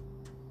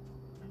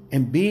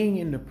 And being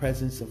in the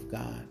presence of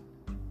God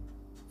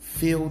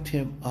filled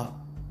him up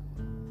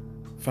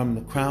from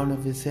the crown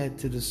of his head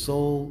to the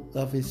sole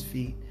of his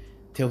feet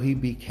till he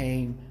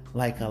became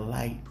like a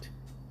light.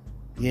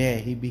 Yeah,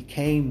 he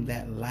became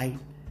that light,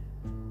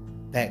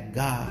 that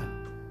God,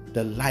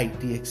 the light,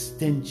 the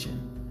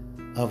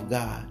extension of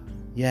God.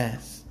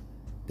 Yes,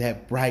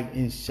 that bright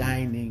and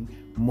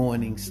shining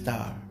morning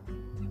star.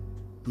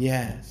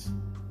 Yes.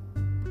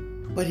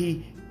 But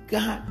he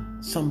got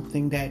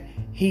something that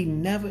he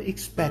never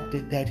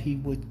expected that he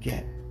would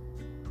get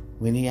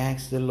when he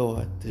asked the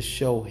Lord to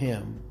show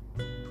him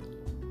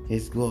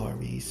his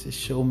glory. He said,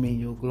 show me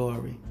your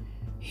glory.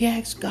 He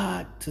asked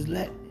God to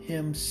let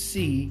him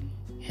see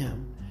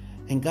him.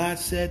 And God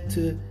said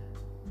to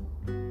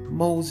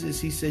Moses,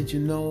 he said,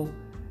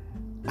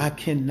 I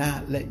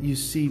cannot let you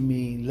see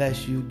me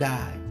lest you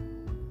die.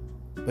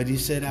 But he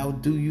said, I'll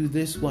do you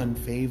this one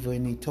favor.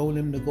 And he told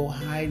him to go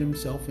hide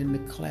himself in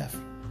the cleft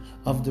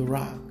of the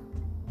rock.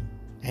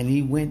 And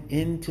he went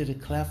into the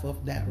cleft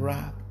of that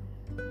rock.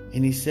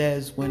 And he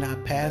says, when I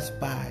pass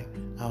by,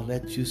 I'll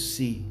let you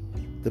see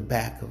the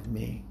back of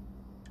me.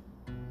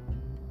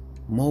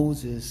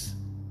 Moses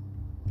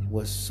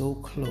was so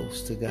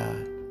close to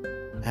God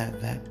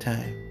at that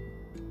time.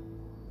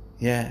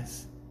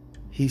 Yes,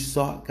 he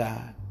sought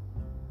God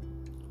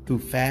through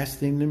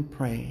fasting and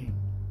praying.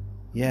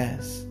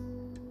 Yes,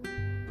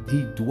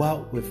 he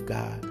dwelt with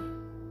God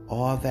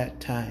all that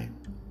time.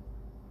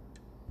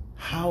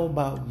 How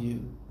about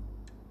you?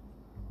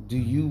 Do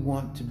you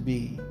want to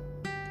be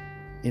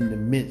in the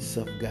midst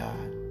of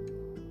God?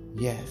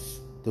 Yes,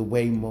 the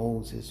way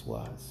Moses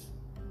was.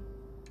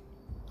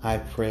 I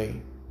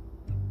pray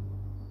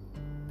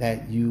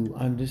that you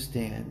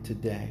understand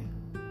today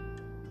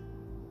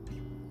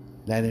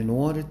that in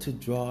order to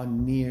draw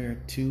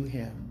near to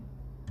him,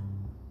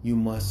 you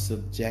must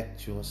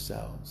subject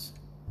yourselves.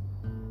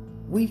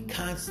 We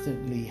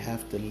constantly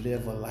have to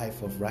live a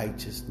life of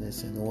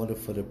righteousness in order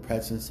for the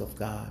presence of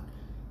God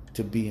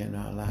to be in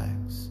our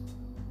lives.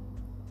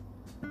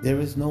 There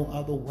is no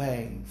other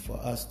way for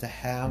us to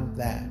have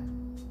that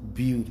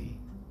beauty,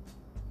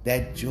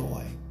 that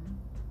joy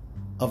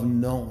of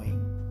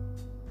knowing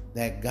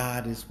that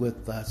God is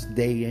with us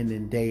day in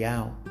and day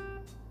out.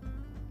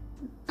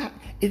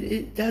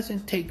 It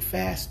doesn't take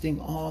fasting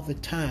all the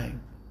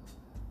time,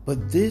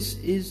 but this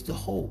is the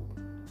hope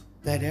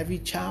that every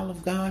child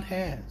of God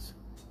has,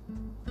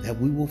 that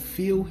we will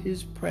feel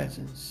his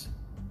presence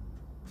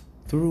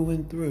through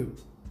and through.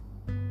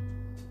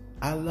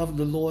 I love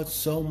the Lord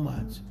so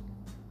much.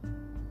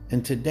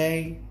 And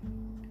today,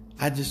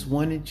 I just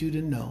wanted you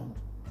to know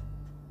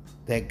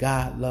that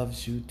God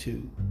loves you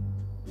too.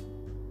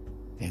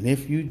 And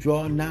if you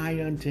draw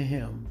nigh unto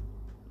him,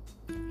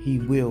 he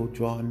will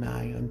draw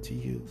nigh unto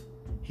you.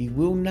 He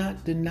will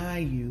not deny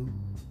you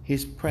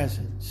his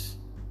presence.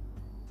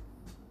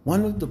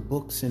 One of the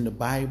books in the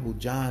Bible,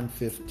 John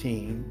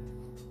 15,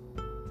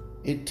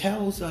 it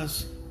tells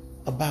us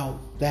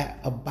about that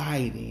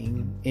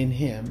abiding in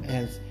him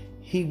as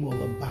he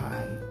will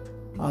abide,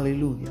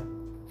 hallelujah,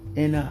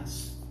 in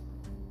us.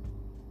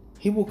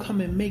 He will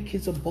come and make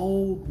his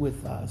abode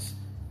with us,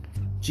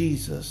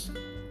 Jesus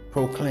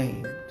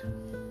proclaimed.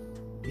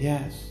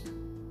 Yes.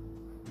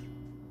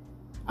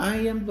 I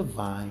am the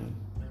vine,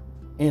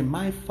 and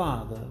my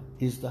Father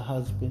is the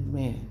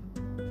husbandman.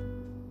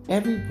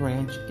 Every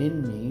branch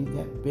in me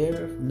that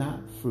beareth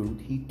not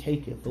fruit, he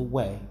taketh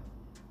away.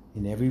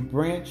 And every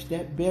branch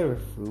that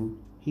beareth fruit,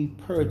 he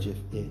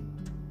purgeth it,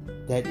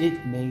 that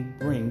it may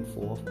bring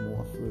forth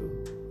more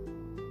fruit.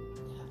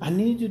 I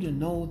need you to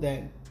know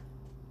that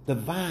the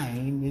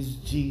vine is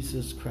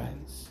Jesus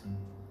Christ,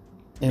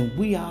 and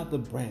we are the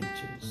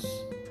branches.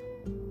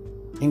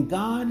 And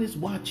God is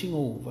watching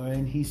over,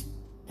 and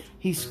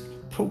He's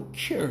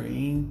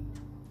procuring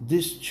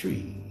this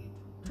tree.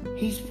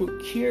 He's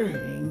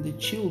procuring the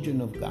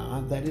children of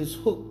God that is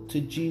hooked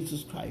to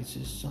Jesus Christ,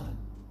 his Son.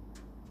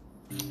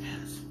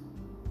 Yes.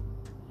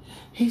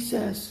 He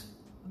says,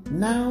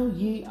 now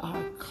ye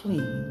are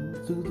clean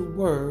through the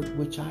word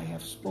which I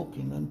have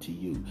spoken unto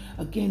you.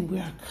 Again, we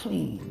are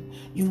clean.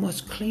 You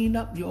must clean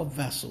up your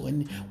vessel.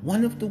 And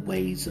one of the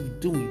ways of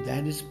doing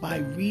that is by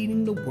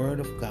reading the word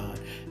of God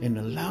and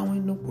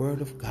allowing the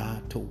word of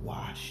God to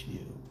wash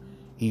you.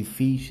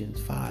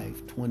 Ephesians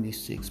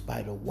 5:26,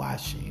 by the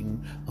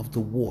washing of the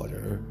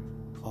water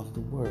of the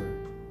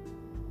word.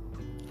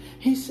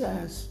 He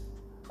says,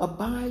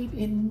 abide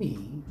in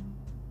me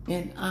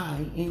and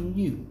I in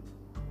you.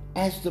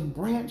 As the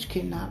branch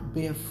cannot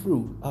bear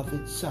fruit of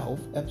itself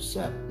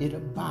except it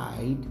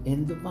abide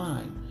in the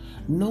vine,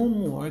 no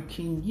more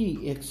can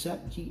ye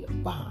except ye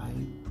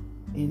abide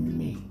in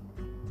me.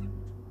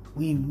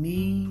 We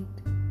need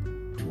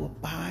to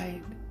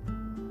abide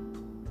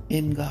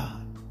in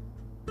God.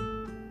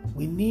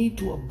 We need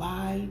to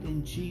abide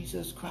in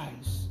Jesus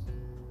Christ.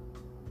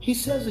 He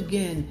says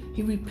again,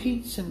 he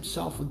repeats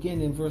himself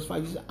again in verse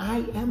 5. He says, I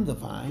am the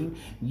vine,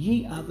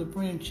 ye are the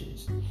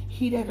branches.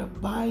 He that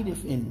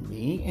abideth in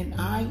me, and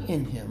I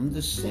in him,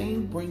 the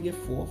same bringeth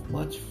forth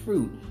much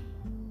fruit.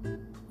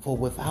 For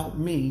without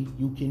me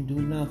you can do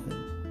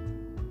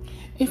nothing.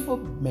 If a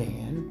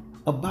man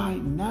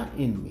abide not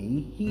in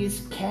me, he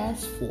is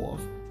cast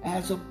forth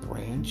as a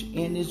branch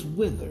and is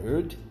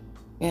withered,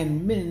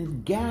 and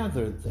men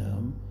gather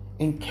them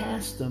and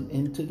cast them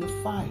into the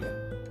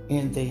fire,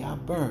 and they are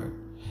burned.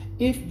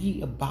 If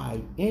ye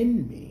abide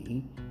in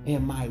me,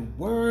 and my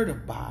word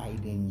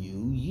abide in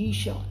you, ye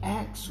shall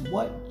ask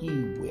what ye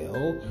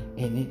will,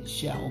 and it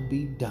shall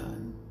be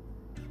done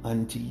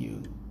unto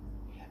you.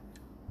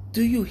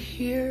 Do you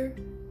hear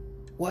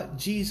what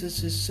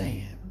Jesus is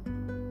saying?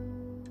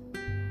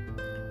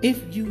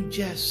 If you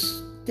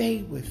just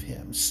stay with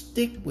him,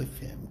 stick with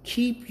him,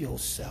 keep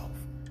yourself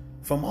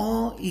from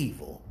all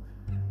evil,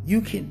 you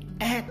can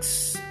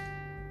ask,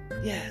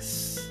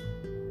 yes,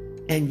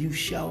 and you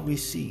shall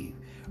receive.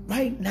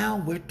 Right now,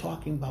 we're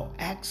talking about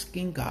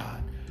asking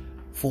God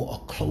for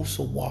a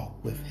closer walk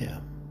with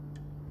Him.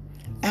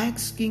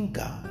 Asking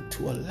God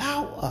to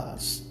allow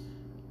us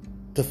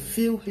to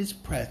feel His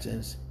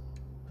presence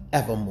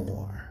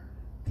evermore.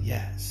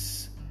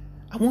 Yes.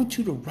 I want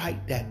you to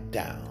write that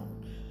down.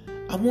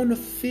 I want to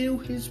feel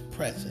His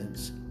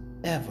presence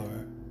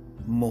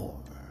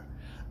evermore.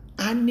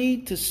 I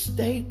need to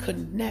stay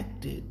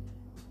connected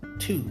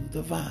to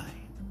the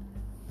vine.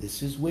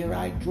 This is where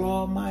I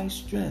draw my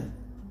strength.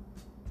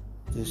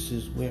 This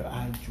is where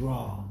I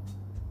draw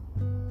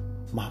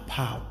my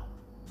power.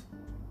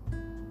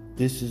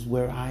 This is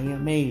where I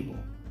am able.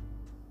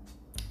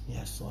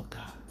 Yes, Lord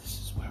God, this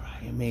is where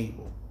I am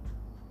able.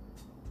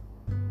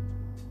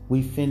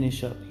 We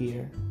finish up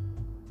here.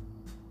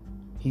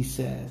 He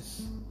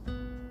says,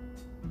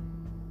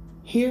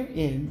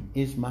 herein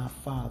is my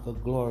Father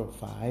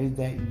glorified,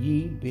 that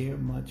ye bear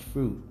much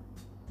fruit.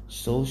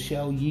 So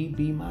shall ye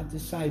be my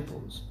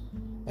disciples.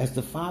 As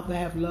the Father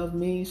hath loved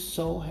me,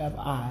 so have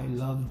I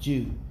loved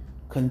you.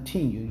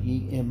 Continue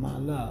ye in my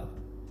love.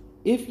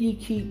 If ye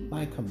keep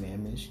my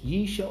commandments,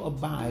 ye shall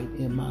abide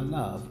in my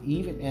love,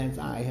 even as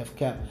I have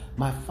kept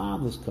my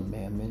Father's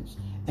commandments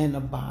and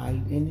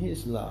abide in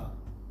his love.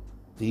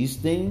 These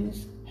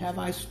things have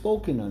I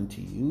spoken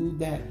unto you,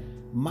 that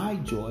my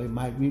joy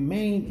might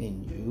remain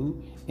in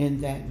you,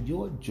 and that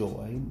your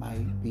joy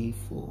might be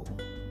full.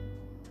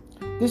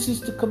 This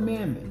is the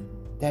commandment,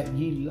 that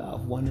ye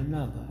love one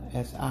another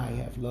as I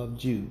have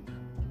loved you.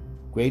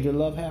 Greater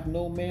love hath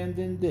no man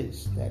than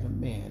this, that a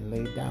man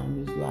lay down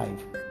his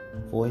life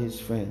for his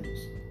friends.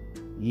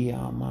 Ye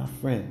are my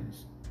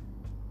friends,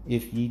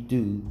 if ye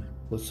do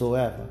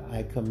whatsoever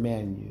I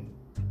command you.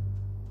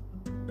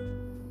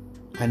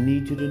 I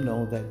need you to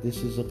know that this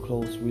is a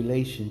close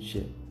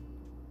relationship.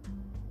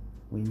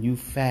 When you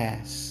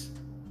fast,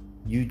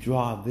 you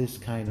draw this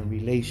kind of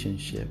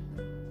relationship.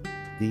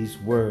 These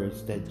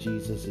words that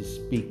Jesus is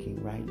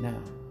speaking right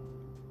now.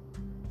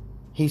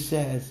 He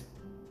says,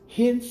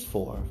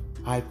 henceforth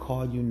I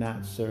call you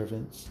not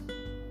servants,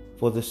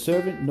 for the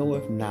servant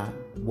knoweth not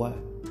what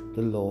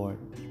the Lord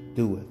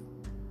doeth.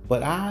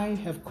 But I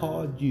have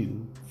called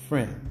you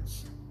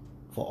friends.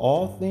 For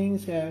all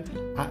things that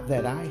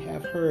I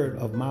have heard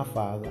of my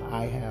Father,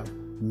 I have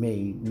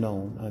made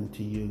known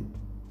unto you.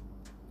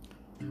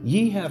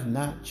 Ye have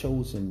not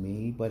chosen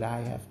me, but I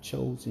have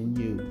chosen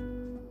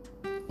you,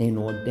 and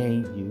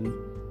ordained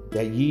you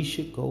that ye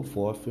should go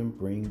forth and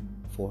bring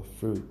forth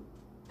fruit,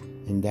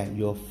 and that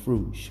your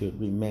fruit should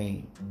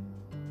remain,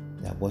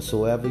 that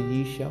whatsoever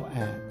ye shall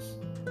ask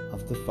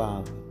of the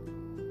Father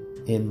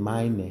in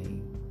my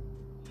name,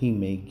 he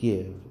may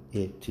give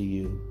it to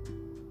you.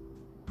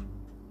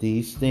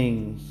 These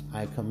things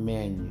I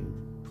command you,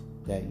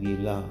 that ye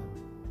love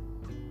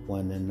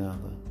one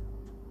another.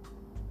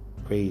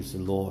 Praise the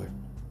Lord.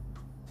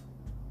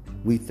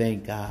 We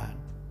thank God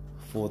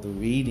for the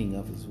reading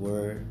of his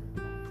word.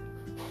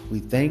 We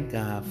thank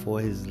God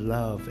for his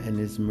love and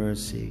his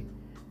mercy.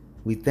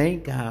 We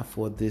thank God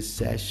for this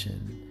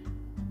session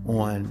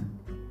on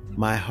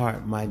My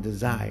Heart, My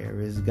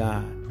Desire is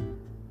God.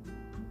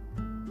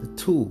 The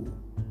tool,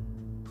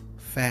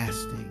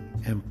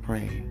 fasting and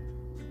praying.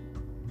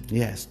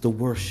 Yes, the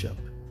worship,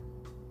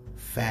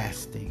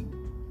 fasting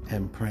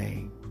and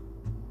praying.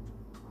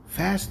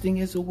 Fasting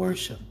is a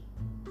worship.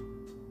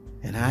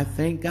 And I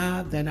thank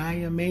God that I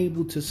am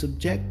able to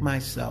subject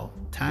myself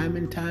time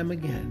and time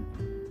again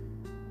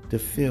to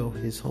feel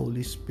his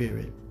Holy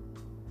Spirit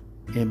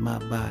in my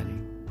body.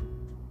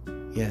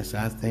 Yes,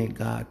 I thank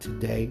God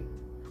today.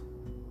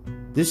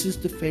 This is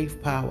the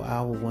Faith Power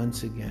Hour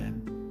once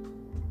again,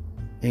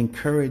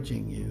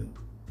 encouraging you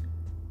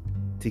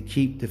to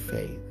keep the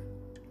faith,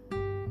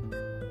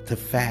 to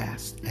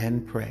fast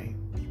and pray.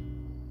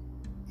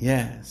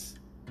 Yes,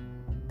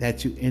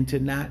 that you enter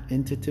not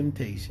into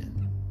temptation.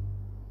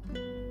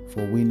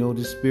 For we know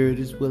the spirit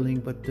is willing,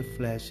 but the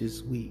flesh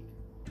is weak.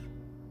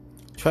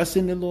 Trust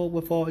in the Lord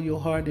with all your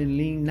heart and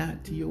lean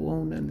not to your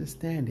own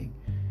understanding.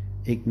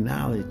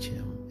 Acknowledge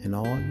him in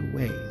all your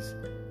ways,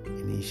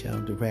 and he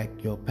shall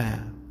direct your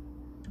path.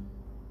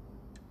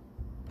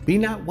 Be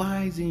not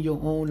wise in your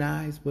own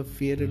eyes, but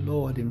fear the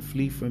Lord and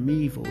flee from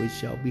evil. It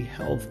shall be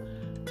health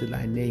to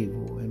thy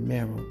navel and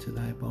marrow to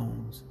thy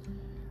bones.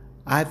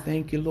 I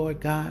thank you,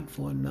 Lord God,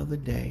 for another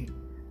day,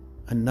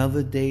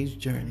 another day's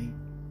journey.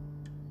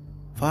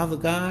 Father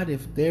God,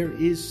 if there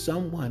is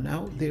someone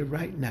out there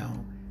right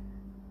now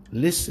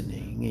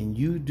listening and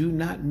you do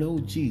not know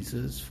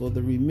Jesus for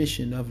the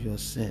remission of your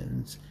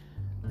sins,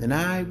 then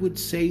I would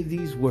say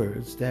these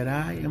words that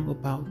I am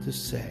about to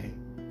say.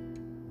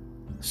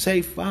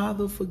 Say,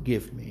 Father,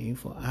 forgive me,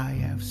 for I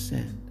have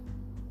sinned.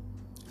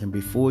 And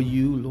before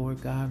you,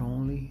 Lord God,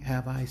 only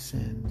have I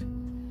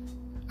sinned.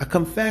 I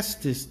confess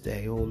this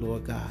day, O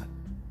Lord God,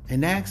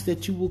 and ask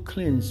that you will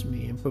cleanse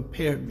me and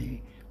prepare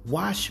me.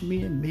 Wash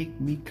me and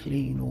make me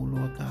clean, O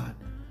Lord God.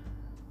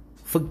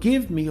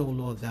 Forgive me, O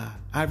Lord God.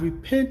 I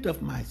repent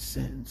of my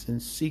sins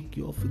and seek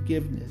your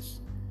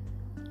forgiveness.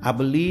 I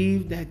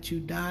believe that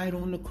you died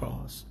on the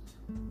cross,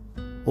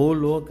 O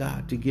Lord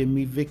God, to give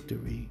me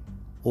victory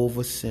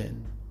over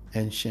sin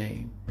and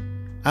shame.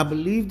 I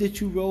believe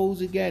that you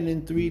rose again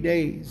in 3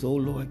 days, O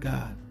Lord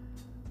God,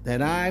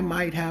 that I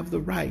might have the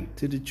right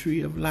to the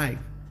tree of life.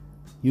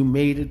 You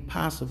made it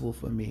possible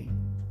for me.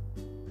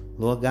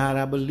 Lord God,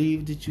 I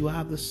believe that you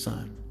are the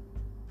Son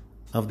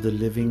of the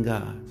living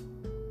God.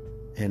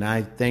 And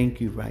I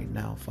thank you right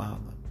now, Father.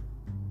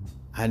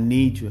 I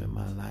need you in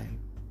my life.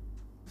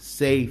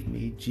 Save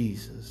me,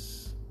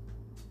 Jesus.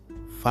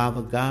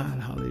 Father God,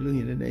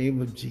 hallelujah, in the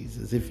name of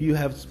Jesus. If you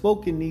have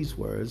spoken these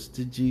words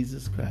to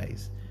Jesus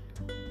Christ,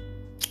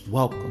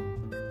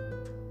 welcome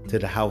to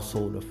the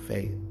household of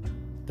faith,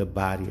 the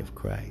body of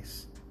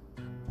Christ.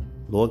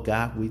 Lord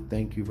God, we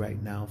thank you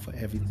right now for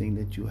everything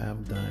that you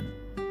have done,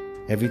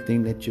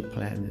 everything that you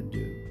plan to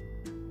do.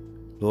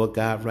 Lord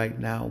God, right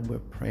now we're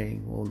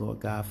praying, oh Lord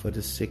God, for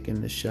the sick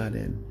and the shut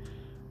in.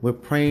 We're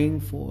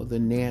praying for the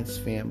Nance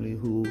family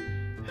who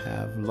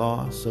have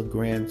lost a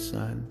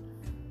grandson,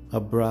 a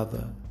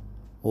brother,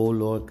 oh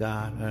Lord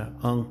God, an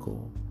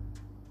uncle,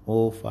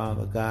 oh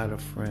Father God, a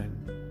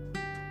friend.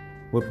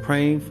 We're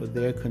praying for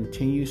their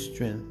continued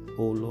strength,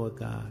 oh Lord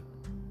God.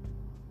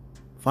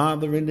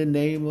 Father, in the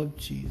name of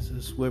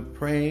Jesus, we're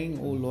praying,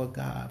 oh Lord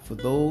God, for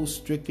those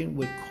stricken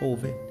with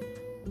COVID,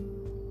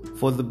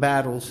 for the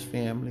Battles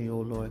family,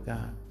 oh Lord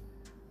God,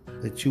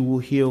 that you will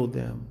heal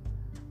them.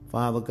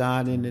 Father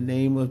God, in the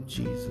name of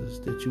Jesus,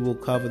 that you will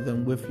cover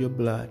them with your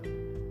blood.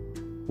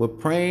 We're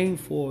praying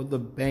for the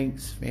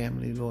Banks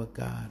family, Lord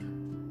God,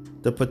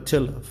 the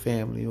Patilla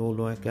family, oh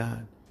Lord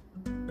God.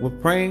 We're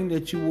praying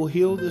that you will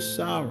heal the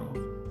sorrow,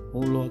 oh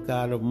Lord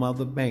God, of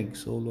Mother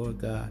Banks, oh Lord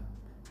God,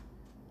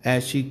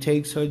 as she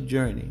takes her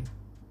journey,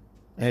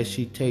 as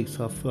she takes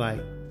her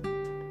flight.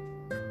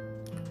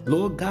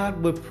 Lord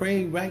God, we're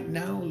praying right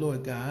now,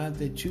 Lord God,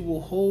 that you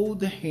will hold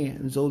the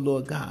hands, oh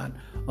Lord God,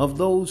 of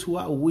those who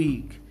are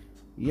weak.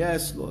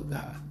 Yes, Lord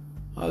God.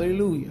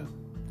 Hallelujah.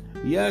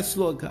 Yes,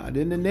 Lord God.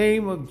 In the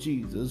name of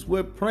Jesus,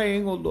 we're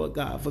praying, oh Lord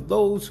God, for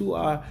those who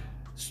are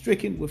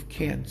stricken with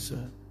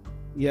cancer.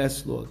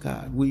 Yes, Lord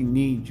God, we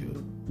need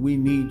you. We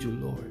need you,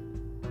 Lord.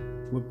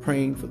 We're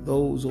praying for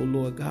those, oh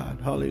Lord God,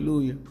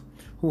 hallelujah,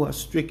 who are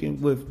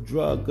stricken with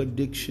drug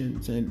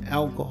addictions and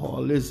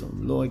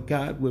alcoholism. Lord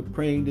God, we're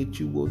praying that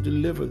you will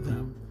deliver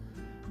them.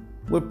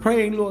 We're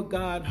praying, Lord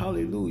God,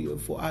 hallelujah,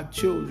 for our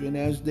children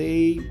as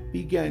they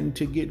begin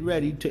to get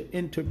ready to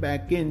enter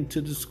back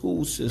into the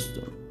school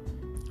system.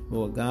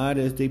 Lord God,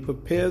 as they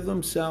prepare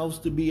themselves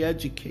to be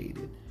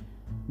educated.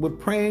 We're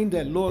praying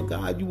that, Lord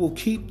God, you will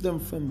keep them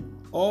from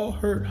all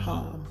hurt,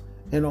 harm,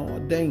 and all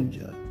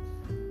danger.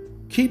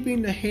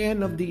 Keeping the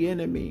hand of the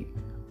enemy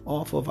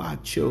off of our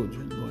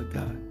children, Lord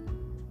God.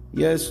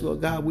 Yes,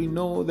 Lord God, we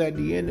know that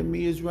the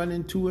enemy is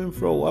running to and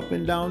fro, up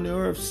and down the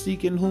earth,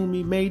 seeking whom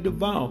he may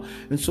devour.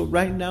 And so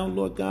right now,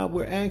 Lord God,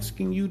 we're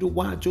asking you to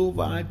watch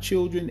over our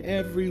children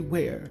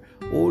everywhere,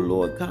 oh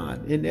Lord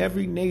God, in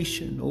every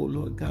nation, oh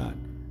Lord God.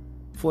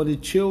 For the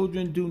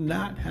children do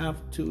not have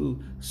to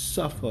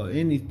suffer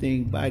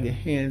anything by the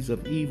hands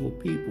of evil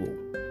people.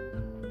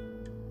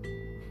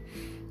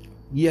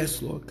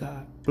 Yes, Lord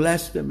God.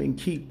 Bless them and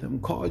keep them.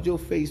 Cause your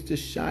face to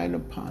shine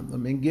upon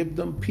them and give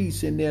them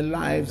peace in their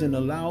lives and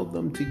allow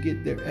them to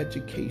get their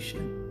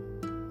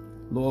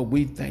education. Lord,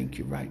 we thank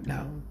you right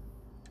now.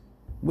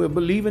 We're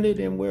believing it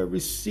and we're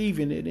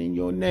receiving it in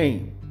your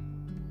name.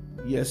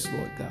 Yes,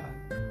 Lord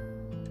God.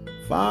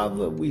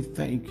 Father, we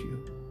thank you.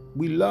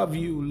 We love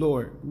you,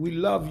 Lord. We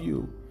love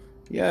you.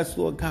 Yes,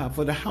 Lord God.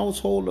 For the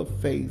household of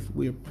faith,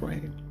 we're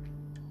praying.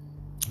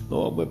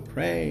 Lord, we're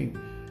praying.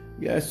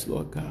 Yes,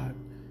 Lord God,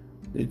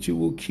 that you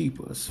will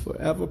keep us,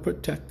 forever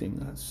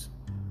protecting us.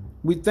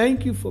 We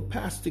thank you for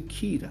Pastor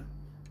Keita.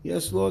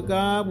 Yes, Lord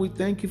God, we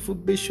thank you for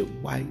Bishop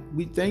White.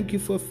 We thank you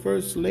for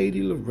First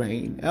Lady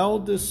Lorraine,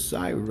 Elder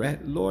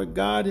Cyrette. Lord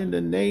God, in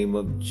the name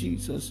of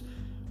Jesus,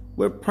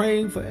 we're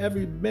praying for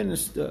every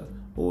minister,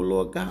 oh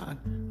Lord God,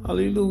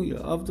 hallelujah,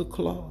 of the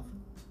cloth.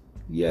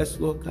 Yes,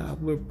 Lord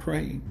God, we're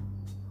praying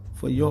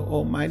for your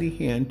almighty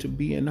hand to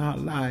be in our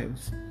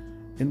lives.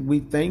 And we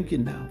thank you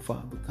now,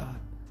 Father God.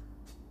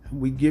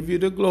 We give you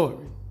the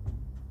glory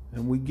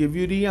and we give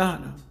you the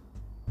honor.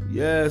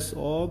 Yes,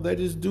 all that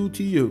is due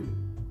to you.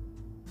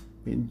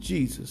 In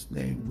Jesus'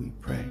 name we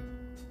pray.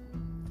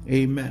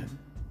 Amen.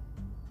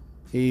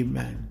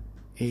 Amen.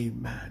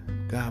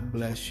 Amen. God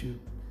bless you.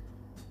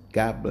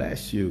 God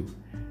bless you.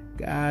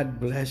 God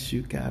bless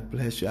you. God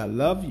bless you. I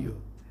love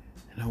you.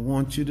 And I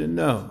want you to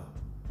know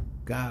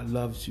God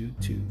loves you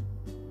too.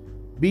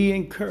 Be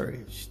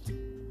encouraged.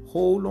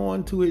 Hold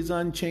on to his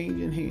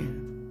unchanging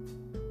hand.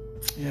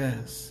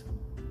 Yes,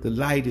 the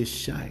light is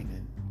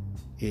shining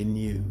in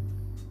you.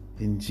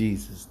 In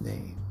Jesus'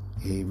 name,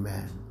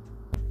 amen.